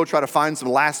leave and they go try to find some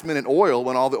last minute oil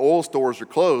when all the oil stores are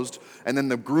closed. And then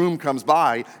the groom comes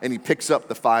by and he picks up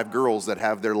the 5 girls that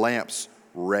have their lamps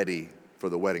ready for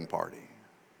the wedding party.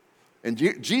 And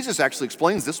Jesus actually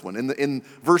explains this one. In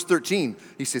verse 13,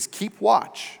 he says, keep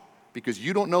watch, because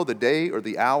you don't know the day or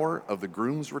the hour of the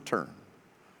groom's return.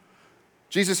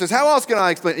 Jesus says, how else can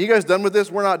I explain it? Are you guys done with this?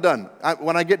 We're not done.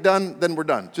 When I get done, then we're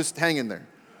done. Just hang in there.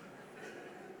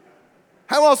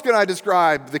 How else can I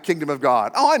describe the kingdom of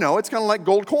God? Oh, I know. It's kind of like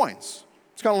gold coins.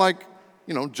 It's kind of like,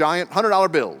 giant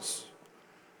 $100 bills.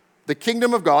 The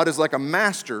kingdom of God is like a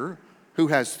master who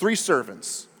has 3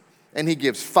 servants. And he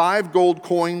gives 5 gold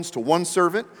coins to one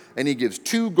servant, and he gives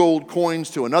 2 gold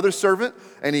coins to another servant,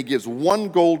 and he gives 1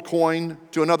 gold coin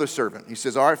to another servant. He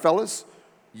says, all right, fellas,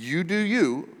 you do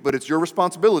you, but it's your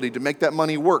responsibility to make that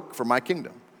money work for my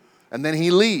kingdom. And then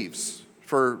he leaves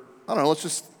for, I don't know, let's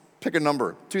just pick a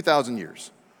number, 2,000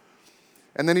 years.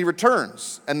 And then he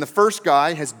returns, and the first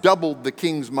guy has doubled the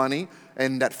king's money,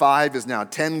 and that 5 is now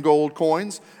 10 gold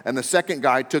coins. And the second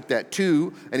guy took that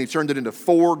 2, and he turned it into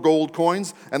 4 gold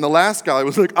coins. And the last guy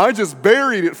was like, I just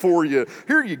buried it for you.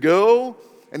 Here you go.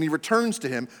 And he returns to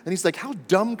him, and he's like, how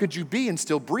dumb could you be and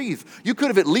still breathe? You could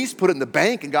have at least put it in the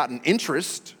bank and gotten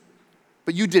interest,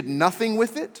 but you did nothing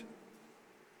with it.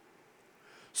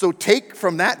 So take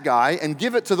from that guy and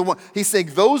give it to the one. He's saying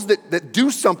those that do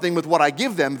something with what I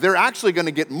give them, they're actually going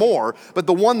to get more. But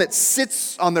the one that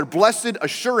sits on their blessed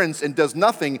assurance and does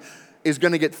nothing is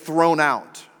going to get thrown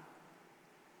out.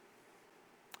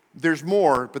 There's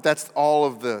more, but that's all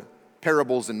of the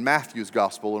parables in Matthew's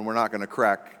gospel, and we're not going to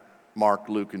crack Mark,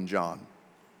 Luke, and John.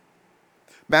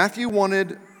 Matthew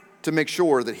wanted to make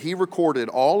sure that he recorded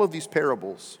all of these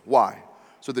parables. Why?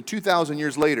 So that 2,000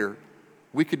 years later,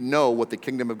 we could know what the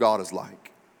kingdom of God is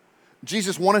like.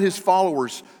 Jesus wanted his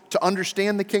followers to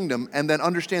understand the kingdom and then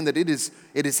understand that it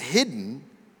is hidden,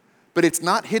 but it's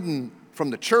not hidden from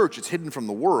the church, it's hidden from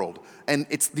the world. And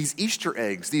it's these Easter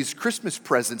eggs, these Christmas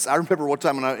presents. I remember one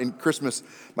time in Christmas,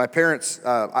 my parents,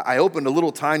 I opened a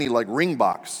little tiny like ring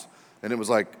box, and it was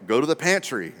like, go to the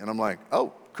pantry. And I'm like,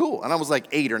 oh, cool. And I was like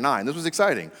 8 or 9. This was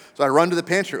exciting. So I run to the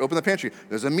pantry, open the pantry.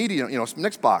 There's a medium,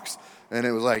 next box. And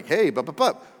it was like, hey,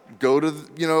 go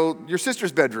to, your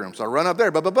sister's bedroom. So I run up there,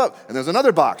 and there's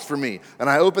another box for me. And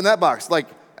I open that box. Like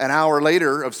an hour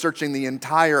later of searching the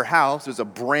entire house, there's a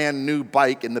brand new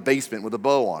bike in the basement with a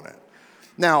bow on it.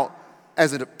 Now,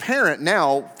 as a parent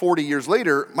now, 40 years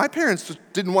later, my parents just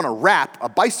didn't want to wrap a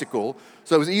bicycle,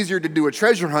 so it was easier to do a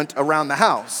treasure hunt around the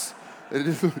house.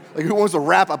 Like, who wants to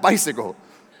wrap a bicycle?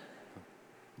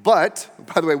 But,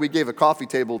 by the way, we gave a coffee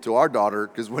table to our daughter,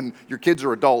 because when your kids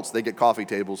are adults, they get coffee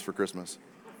tables for Christmas.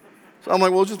 So I'm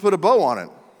like, well, just put a bow on it.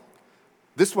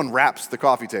 This one wraps the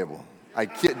coffee table. I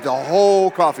kid, the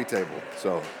whole coffee table.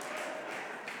 So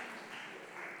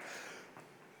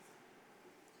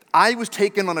I was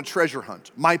taken on a treasure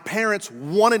hunt. My parents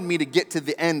wanted me to get to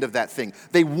the end of that thing.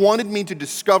 They wanted me to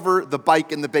discover the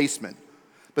bike in the basement.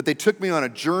 But they took me on a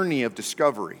journey of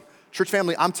discovery. Church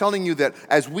family, I'm telling you that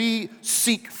as we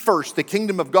seek first the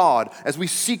kingdom of God, as we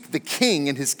seek the King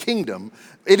and his kingdom,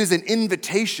 it is an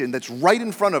invitation that's right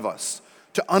in front of us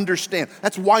to understand.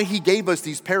 That's why he gave us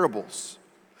these parables.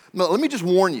 Now, let me just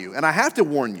warn you, and I have to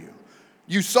warn you.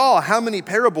 You saw how many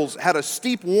parables had a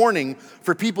steep warning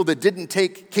for people that didn't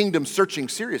take kingdom searching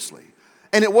seriously.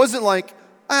 And it wasn't like,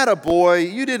 attaboy,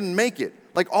 you didn't make it.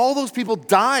 Like, all those people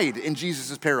died in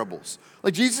Jesus' parables.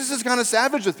 Like, Jesus is kind of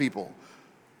savage with people.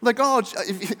 Like, oh,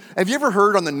 have you ever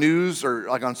heard on the news or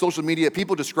like on social media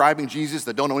people describing Jesus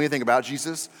that don't know anything about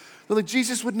Jesus? They're like,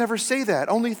 Jesus would never say that.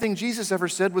 Only thing Jesus ever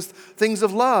said was things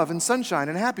of love and sunshine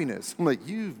and happiness. I'm like,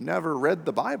 you've never read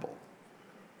the Bible.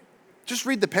 Just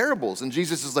read the parables. And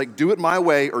Jesus is like, do it my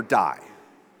way or die.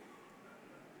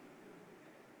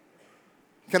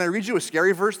 Can I read you a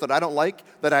scary verse that I don't like,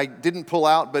 that I didn't pull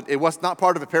out, but it was not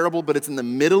part of a parable, but it's in the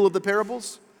middle of the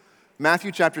parables?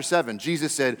 Matthew chapter 7,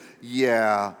 Jesus said,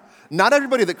 yeah, not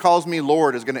everybody that calls me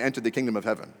Lord is going to enter the kingdom of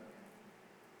heaven.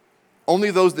 Only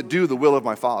those that do the will of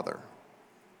my Father.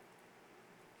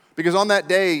 Because on that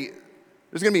day,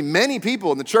 there's going to be many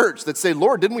people in the church that say,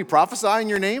 Lord, didn't we prophesy in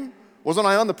your name? Wasn't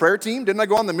I on the prayer team? Didn't I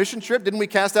go on the mission trip? Didn't we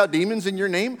cast out demons in your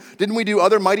name? Didn't we do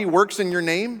other mighty works in your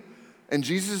name? And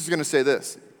Jesus is going to say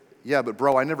this, yeah, but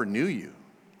bro, I never knew you.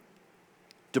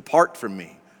 Depart from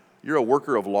me. You're a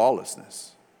worker of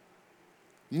lawlessness.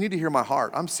 You need to hear my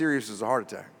heart. I'm serious as a heart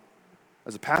attack.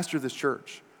 As a pastor of this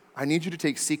church, I need you to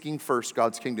take seeking first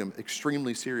God's kingdom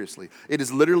extremely seriously. It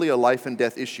is literally a life and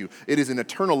death issue. It is an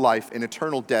eternal life and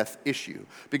eternal death issue.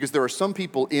 Because there are some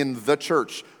people in the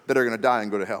church that are going to die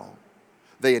and go to hell.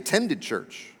 They attended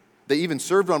church. They even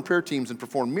served on prayer teams and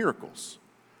performed miracles.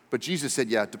 But Jesus said,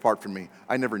 yeah, depart from me.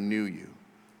 I never knew you.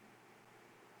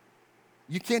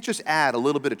 You can't just add a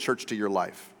little bit of church to your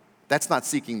life. That's not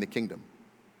seeking the kingdom.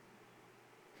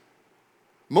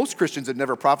 Most Christians had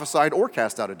never prophesied or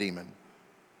cast out a demon.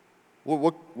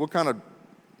 Well, what kind of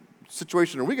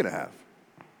situation are we going to have?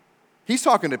 He's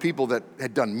talking to people that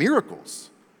had done miracles.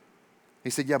 He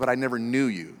said, yeah, but I never knew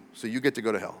you, so you get to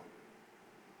go to hell.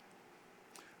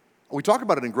 We talk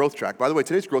about it in Growth Track. By the way,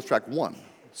 today's Growth Track 1.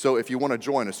 So if you want to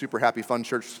join a super happy, fun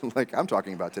church like I'm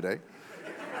talking about today,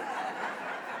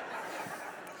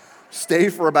 stay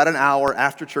for about an hour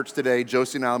after church today.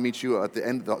 Josie and I will meet you at the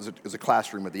end. There's a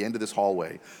classroom at the end of this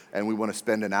hallway, and we want to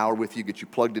spend an hour with you, get you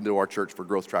plugged into our church for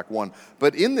Growth Track 1.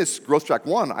 But in this Growth Track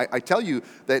 1, I tell you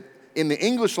that in the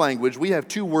English language, we have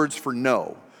 2 words for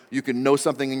know. You can know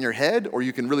something in your head, or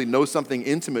you can really know something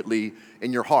intimately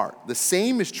in your heart. The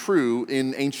same is true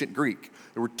in ancient Greek.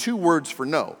 There were 2 words for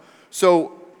know.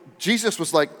 So Jesus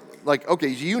was like, okay,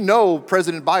 you know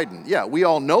President Biden. Yeah, we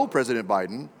all know President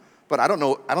Biden, but I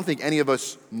don't think any of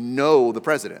us know the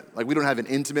president. Like, we don't have an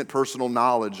intimate personal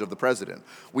knowledge of the president.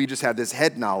 We just have this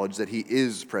head knowledge that he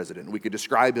is president. We could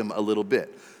describe him a little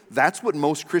bit. That's what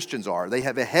most Christians are. They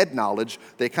have a head knowledge.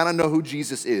 They kind of know who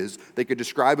Jesus is. They could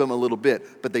describe him a little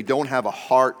bit, but they don't have a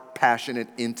heart, passionate,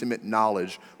 intimate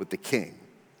knowledge with the King.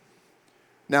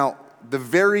 Now, the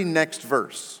very next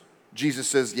verse, Jesus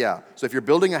says, so if you're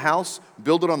building a house,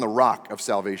 build it on the rock of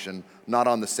salvation, not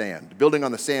on the sand. Building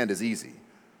on the sand is easy,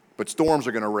 but storms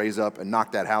are going to raise up and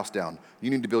knock that house down. You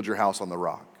need to build your house on the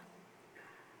rock.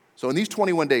 So in these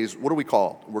 21 days, what are we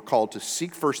called? We're called to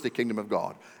seek first the kingdom of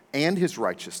God and his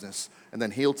righteousness, and then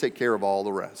he'll take care of all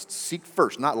the rest. Seek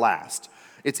first, not last.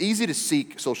 It's easy to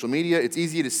seek social media. It's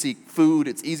easy to seek food.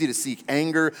 It's easy to seek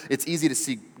anger. It's easy to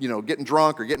seek, getting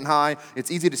drunk or getting high. It's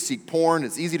easy to seek porn.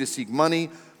 It's easy to seek money.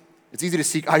 It's easy to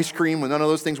seek ice cream when none of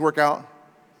those things work out.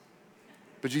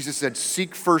 But Jesus said,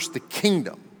 seek first the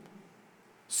kingdom.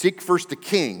 Seek first the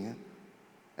king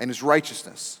and his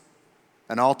righteousness,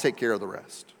 and I'll take care of the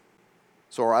rest.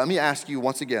 So let me ask you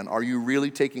once again, are you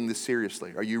really taking this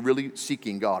seriously? Are you really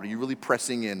seeking God? Are you really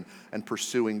pressing in and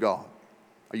pursuing God?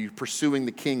 Are you pursuing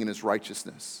the king and his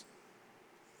righteousness?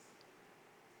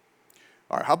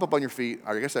 All right, hop up on your feet.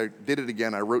 I guess I did it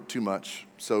again. I wrote too much.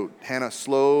 So Hannah,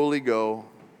 slowly go.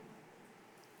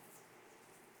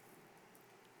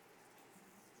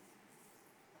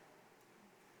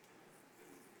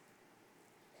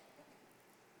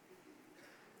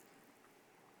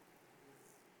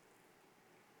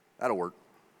 That'll work.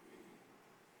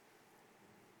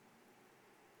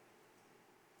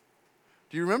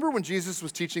 Do you remember when Jesus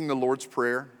was teaching the Lord's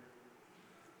Prayer?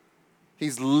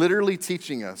 He's literally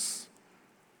teaching us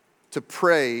to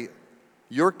pray,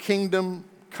 your kingdom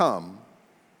come,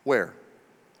 where?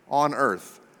 On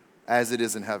earth, as it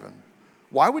is in heaven.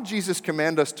 Why would Jesus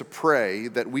command us to pray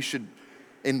that we should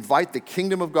invite the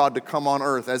kingdom of God to come on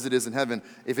earth as it is in heaven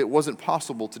if it wasn't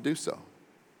possible to do so?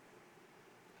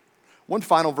 One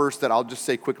final verse that I'll just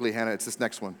say quickly, Hannah, it's this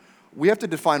next one. We have to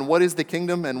define what is the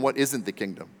kingdom and what isn't the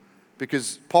kingdom.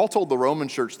 Because Paul told the Roman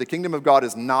church the kingdom of God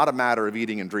is not a matter of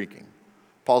eating and drinking.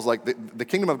 Paul's like, the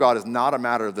kingdom of God is not a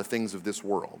matter of the things of this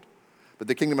world. But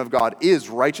the kingdom of God is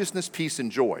righteousness, peace, and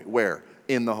joy. Where?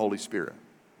 In the Holy Spirit.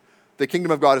 The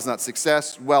kingdom of God is not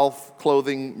success, wealth,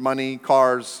 clothing, money,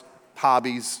 cars,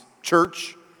 hobbies,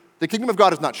 church. The kingdom of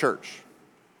God is not church.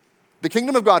 The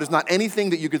kingdom of God is not anything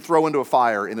that you could throw into a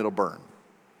fire and it'll burn.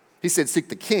 He said, seek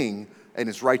the king and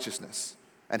his righteousness.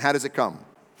 And how does it come?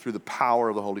 Through the power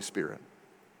of the Holy Spirit.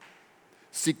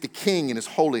 Seek the king and his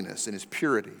holiness and his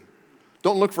purity.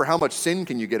 Don't look for how much sin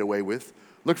can you get away with.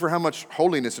 Look for how much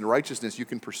holiness and righteousness you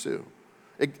can pursue.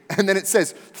 And then it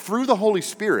says, through the Holy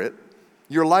Spirit,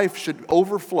 your life should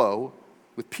overflow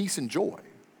with peace and joy.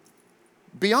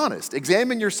 Be honest.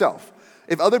 Examine yourself.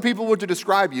 If other people were to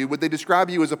describe you, would they describe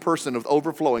you as a person of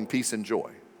overflowing peace and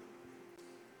joy?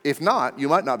 If not, you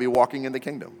might not be walking in the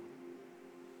kingdom.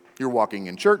 You're walking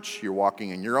in church, you're walking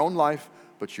in your own life,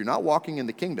 but you're not walking in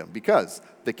the kingdom, because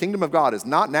the kingdom of God is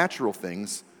not natural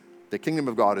things. The kingdom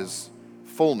of God is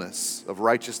fullness of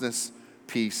righteousness,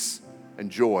 peace,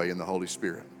 and joy in the Holy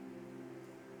Spirit.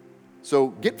 So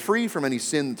get free from any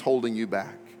sin that's holding you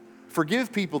back.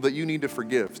 Forgive people that you need to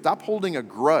forgive. Stop holding a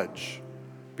grudge,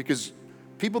 because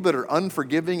people that are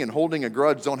unforgiving and holding a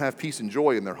grudge don't have peace and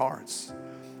joy in their hearts.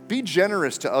 Be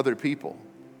generous to other people.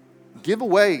 Give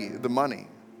away the money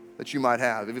that you might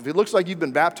have. If it looks like you've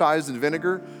been baptized in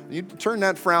vinegar, you turn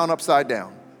that frown upside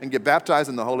down and get baptized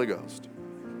in the Holy Ghost.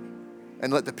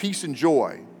 And let the peace and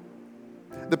joy.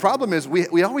 The problem is we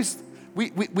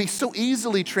so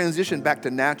easily transition back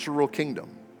to natural kingdom.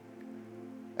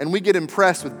 And we get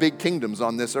impressed with big kingdoms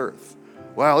on this earth.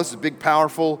 Wow, this is a big,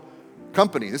 powerful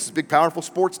company. This is a big, powerful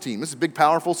sports team. This is a big,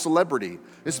 powerful celebrity.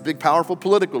 This is a big, powerful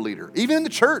political leader. Even in the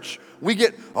church, we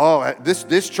get,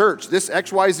 this church, this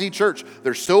XYZ church,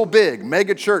 they're so big,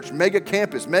 mega church, mega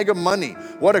campus, mega money.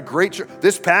 What a great church.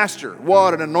 This pastor,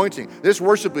 what an anointing. This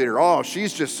worship leader,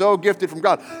 she's just so gifted from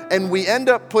God. And we end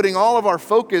up putting all of our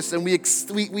focus, and we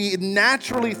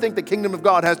naturally think the kingdom of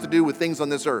God has to do with things on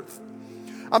this earth.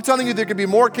 I'm telling you, there could be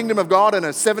more kingdom of God in a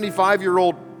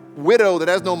 75-year-old widow that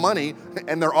has no money,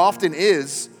 and there often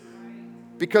is,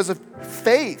 because of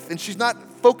faith. And she's not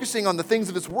focusing on the things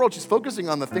of this world. She's focusing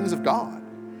on the things of God.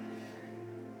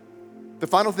 The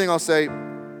final thing I'll say,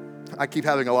 I keep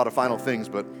having a lot of final things,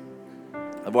 but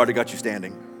I've already got you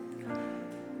standing,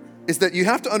 is that you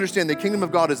have to understand the kingdom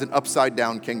of God is an upside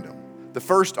down kingdom. The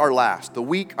first are last. The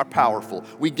weak are powerful.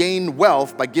 We gain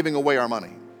wealth by giving away our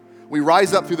money. We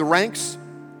rise up through the ranks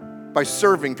by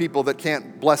serving people that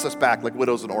can't bless us back, like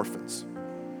widows and orphans.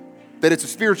 That it's a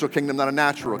spiritual kingdom, not a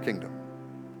natural kingdom.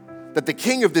 That the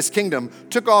king of this kingdom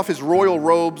took off his royal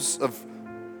robes of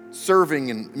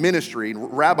serving and ministry,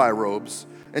 rabbi robes,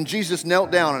 and Jesus knelt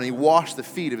down and he washed the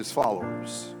feet of his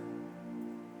followers.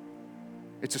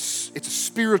 It's a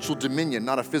spiritual dominion,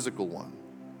 not a physical one.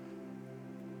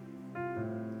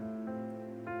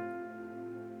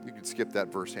 You can skip that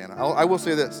verse, Hannah. I will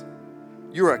say this.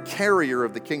 You're a carrier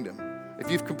of the kingdom. If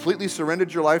you've completely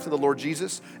surrendered your life to the Lord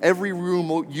Jesus, every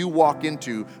room you walk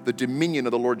into, the dominion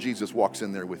of the Lord Jesus walks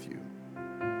in there with you.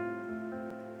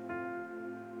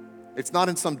 It's not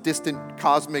in some distant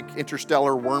cosmic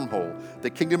interstellar wormhole.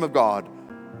 The kingdom of God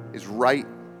is right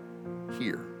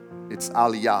here. It's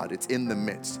aliyad. It's in the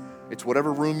midst. It's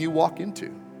whatever room you walk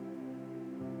into.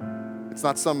 It's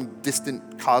not some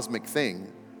distant cosmic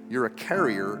thing. You're a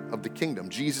carrier of the kingdom.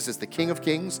 Jesus is the King of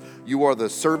Kings. You are the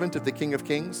servant of the King of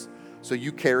Kings. So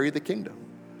you carry the kingdom.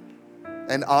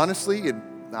 And honestly,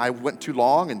 I went too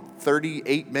long, in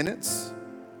 38 minutes,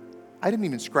 I didn't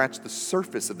even scratch the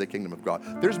surface of the kingdom of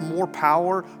God. There's more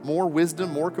power, more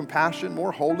wisdom, more compassion,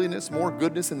 more holiness, more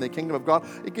goodness in the kingdom of God.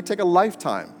 It could take a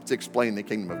lifetime to explain the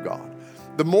kingdom of God.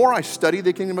 The more I study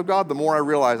the kingdom of God, the more I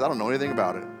realize I don't know anything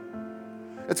about it.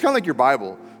 It's kind of like your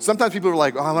Bible. Sometimes people are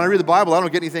like, oh, when I read the Bible, I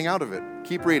don't get anything out of it.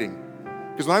 Keep reading.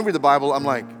 Because when I read the Bible, I'm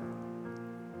like,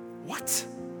 what?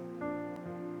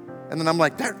 And then I'm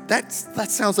like, that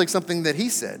sounds like something that he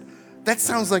said. That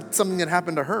sounds like something that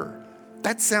happened to her.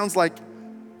 That sounds like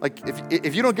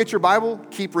if you don't get your Bible,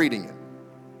 keep reading it.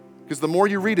 Because the more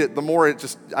you read it, the more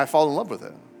I fall in love with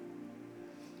it.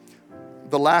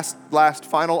 The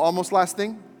almost last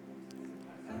thing,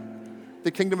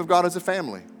 the kingdom of God is a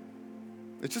family.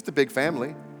 It's just a big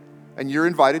family. And you're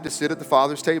invited to sit at the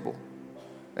Father's table.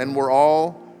 And we're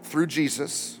all, through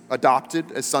Jesus,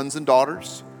 adopted as sons and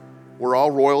daughters. We're all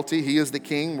royalty. He is the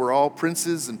king. We're all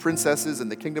princes and princesses in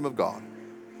the kingdom of God.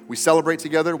 We celebrate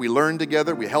together. We learn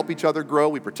together. We help each other grow.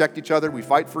 We protect each other. We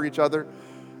fight for each other.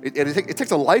 It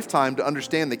takes a lifetime to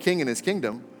understand the king and his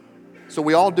kingdom. So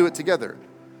we all do it together.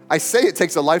 I say it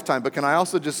takes a lifetime, but can I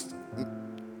also just...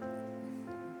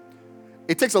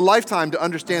 It takes a lifetime to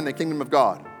understand the kingdom of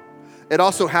God. It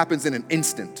also happens in an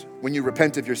instant when you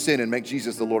repent of your sin and make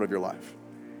Jesus the Lord of your life.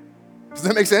 Does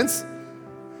that make sense?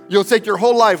 You'll take your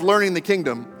whole life learning the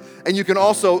kingdom, and you can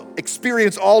also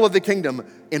experience all of the kingdom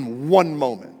in one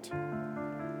moment.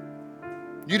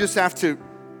 You just have to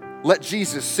let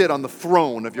Jesus sit on the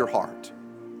throne of your heart.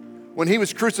 When he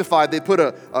was crucified, they put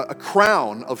a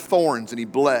crown of thorns and he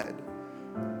bled.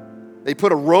 They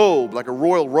put a robe, like a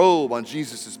royal robe, on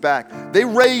Jesus' back. They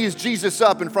raised Jesus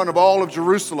up in front of all of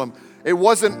Jerusalem. It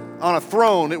wasn't on a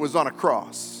throne, it was on a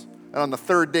cross. And on the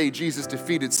third day, Jesus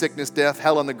defeated sickness, death,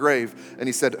 hell, and the grave. And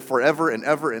he said, forever and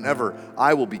ever and ever,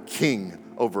 I will be king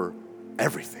over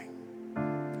everything.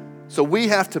 So we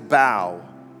have to bow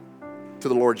to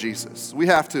the Lord Jesus. We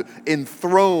have to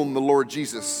enthrone the Lord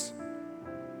Jesus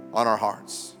on our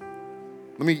hearts.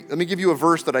 Let me give you a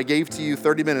verse that I gave to you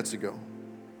 30 minutes ago.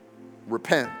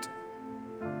 Repent.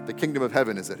 The kingdom of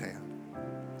heaven is at hand.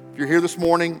 If you're here this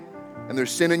morning and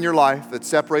there's sin in your life that's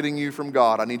separating you from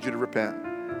God, I need you to repent.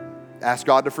 Ask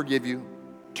God to forgive you.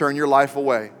 Turn your life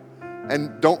away.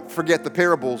 And don't forget the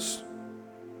parables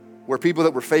where people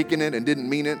that were faking it and didn't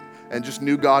mean it and just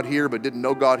knew God here but didn't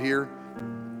know God here,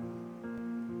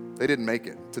 they didn't make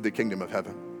it to the kingdom of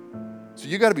heaven. So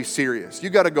you got to be serious. You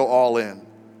got to go all in.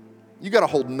 You got to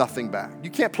hold nothing back.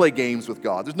 You can't play games with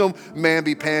God. There's no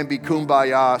mamby-pamby,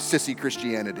 kumbaya, sissy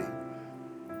Christianity.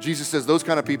 Jesus says those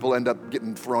kind of people end up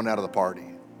getting thrown out of the party.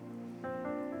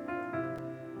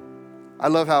 I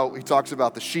love how he talks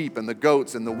about the sheep and the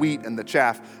goats and the wheat and the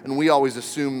chaff, and we always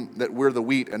assume that we're the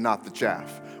wheat and not the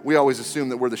chaff. We always assume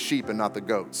that we're the sheep and not the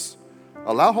goats.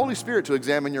 Allow Holy Spirit to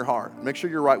examine your heart. Make sure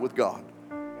you're right with God.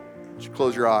 Would you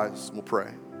close your eyes? We'll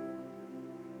pray.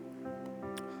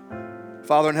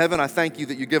 Father in heaven, I thank you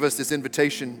that you give us this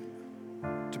invitation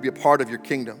to be a part of your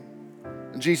kingdom.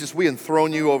 And Jesus, we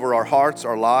enthrone you over our hearts,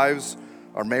 our lives,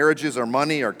 our marriages, our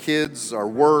money, our kids, our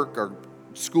work, our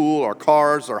school, our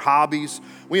cars, our hobbies.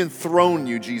 We enthrone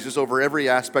you, Jesus, over every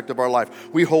aspect of our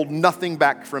life. We hold nothing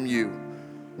back from you.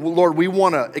 Lord, we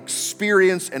want to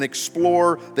experience and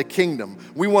explore the kingdom.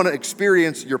 We want to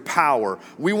experience your power.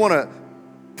 We want to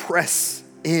press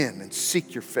in and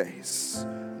seek your face,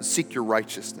 and seek your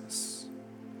righteousness.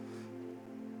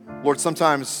 Lord,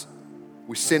 sometimes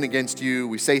we sin against you.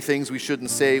 We say things we shouldn't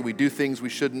say. We do things we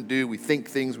shouldn't do. We think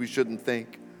things we shouldn't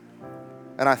think.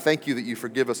 And I thank you that you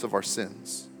forgive us of our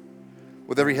sins.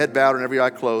 With every head bowed and every eye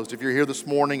closed, if you're here this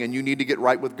morning and you need to get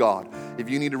right with God, if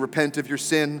you need to repent of your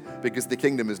sin because the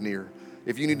kingdom is near,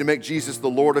 if you need to make Jesus the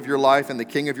Lord of your life and the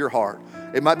King of your heart,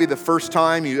 it might be the first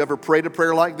time you ever prayed a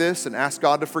prayer like this and asked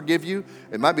God to forgive you.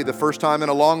 It might be the first time in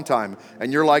a long time,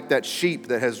 and you're like that sheep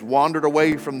that has wandered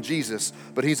away from Jesus,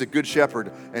 but he's a good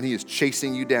shepherd, and he is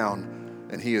chasing you down,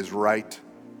 and he is right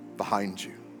behind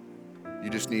you. You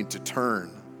just need to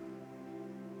turn,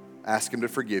 ask him to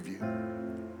forgive you,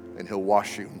 and he'll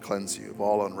wash you and cleanse you of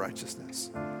all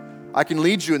unrighteousness. I can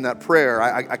lead you in that prayer.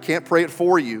 I can't pray it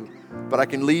for you, but I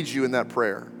can lead you in that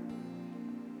prayer.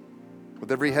 With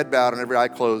every head bowed and every eye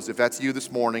closed, if that's you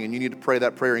this morning and you need to pray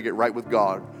that prayer and get right with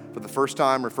God for the first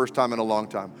time or first time in a long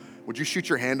time, would you shoot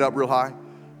your hand up real high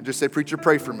and just say, preacher,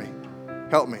 pray for me.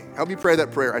 Help me. Help me pray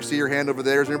that prayer. I see your hand over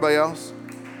there. Is there anybody else?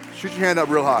 Shoot your hand up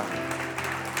real high.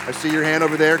 I see your hand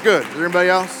over there. Good. Is there anybody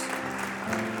else?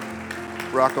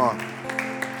 Rock on.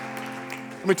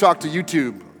 Let me talk to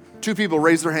YouTube. 2 people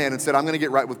raised their hand and said, I'm going to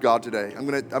get right with God today. I'm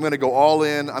going to go all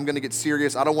in. I'm going to get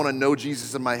serious. I don't want to know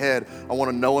Jesus in my head. I want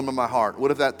to know him in my heart.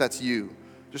 What if that's you?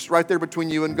 Just right there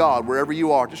between you and God, wherever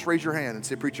you are, just raise your hand and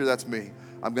say, preacher, that's me.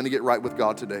 I'm going to get right with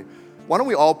God today. Why don't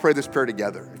we all pray this prayer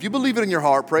together? If you believe it in your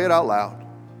heart, pray it out loud.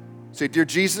 Say, dear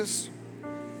Jesus,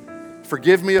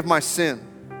 forgive me of my sin.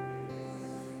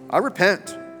 I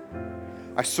repent.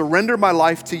 I surrender my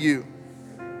life to you.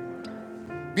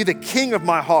 Be the king of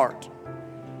my heart.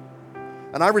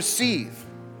 And I receive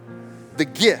the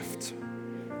gift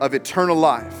of eternal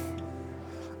life.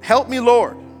 Help me,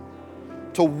 Lord,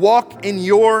 to walk in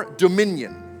your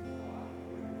dominion,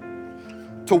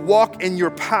 to walk in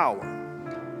your power,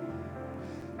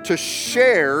 to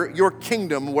share your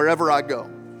kingdom wherever I go.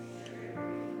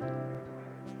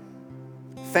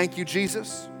 Thank you,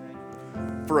 Jesus,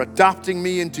 for adopting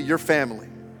me into your family.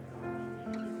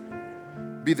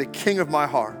 Be the king of my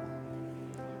heart,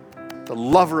 the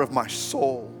lover of my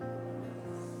soul.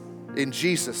 In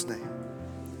Jesus' name,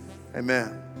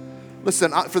 amen.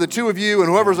 Listen, for the 2 of you and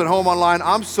whoever's at home online,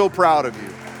 I'm so proud of you.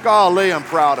 Golly, I'm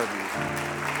proud of you.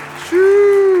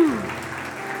 Shoo!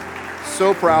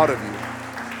 So proud of you.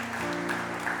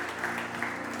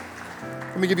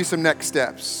 Let me give you some next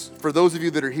steps. For those of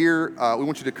you that are here, we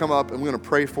want you to come up and we're going to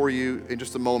pray for you in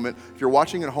just a moment. If you're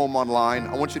watching at home online,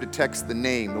 I want you to text the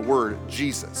name, the word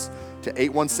Jesus, to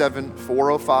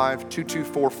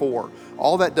 817-405-2244.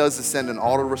 All that does is send an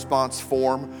auto response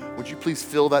form. Would you please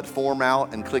fill that form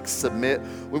out and click submit?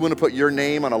 We want to put your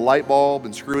name on a light bulb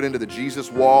and screw it into the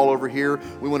Jesus wall over here.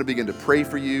 We want to begin to pray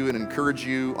for you and encourage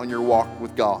you on your walk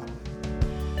with God.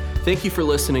 Thank you for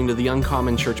listening to the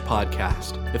Uncommon Church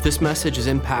podcast. If this message has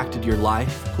impacted your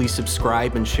life, please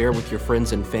subscribe and share with your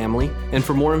friends and family. And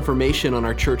for more information on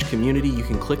our church community, you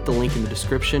can click the link in the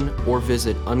description or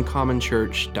visit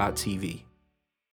uncommonchurch.tv.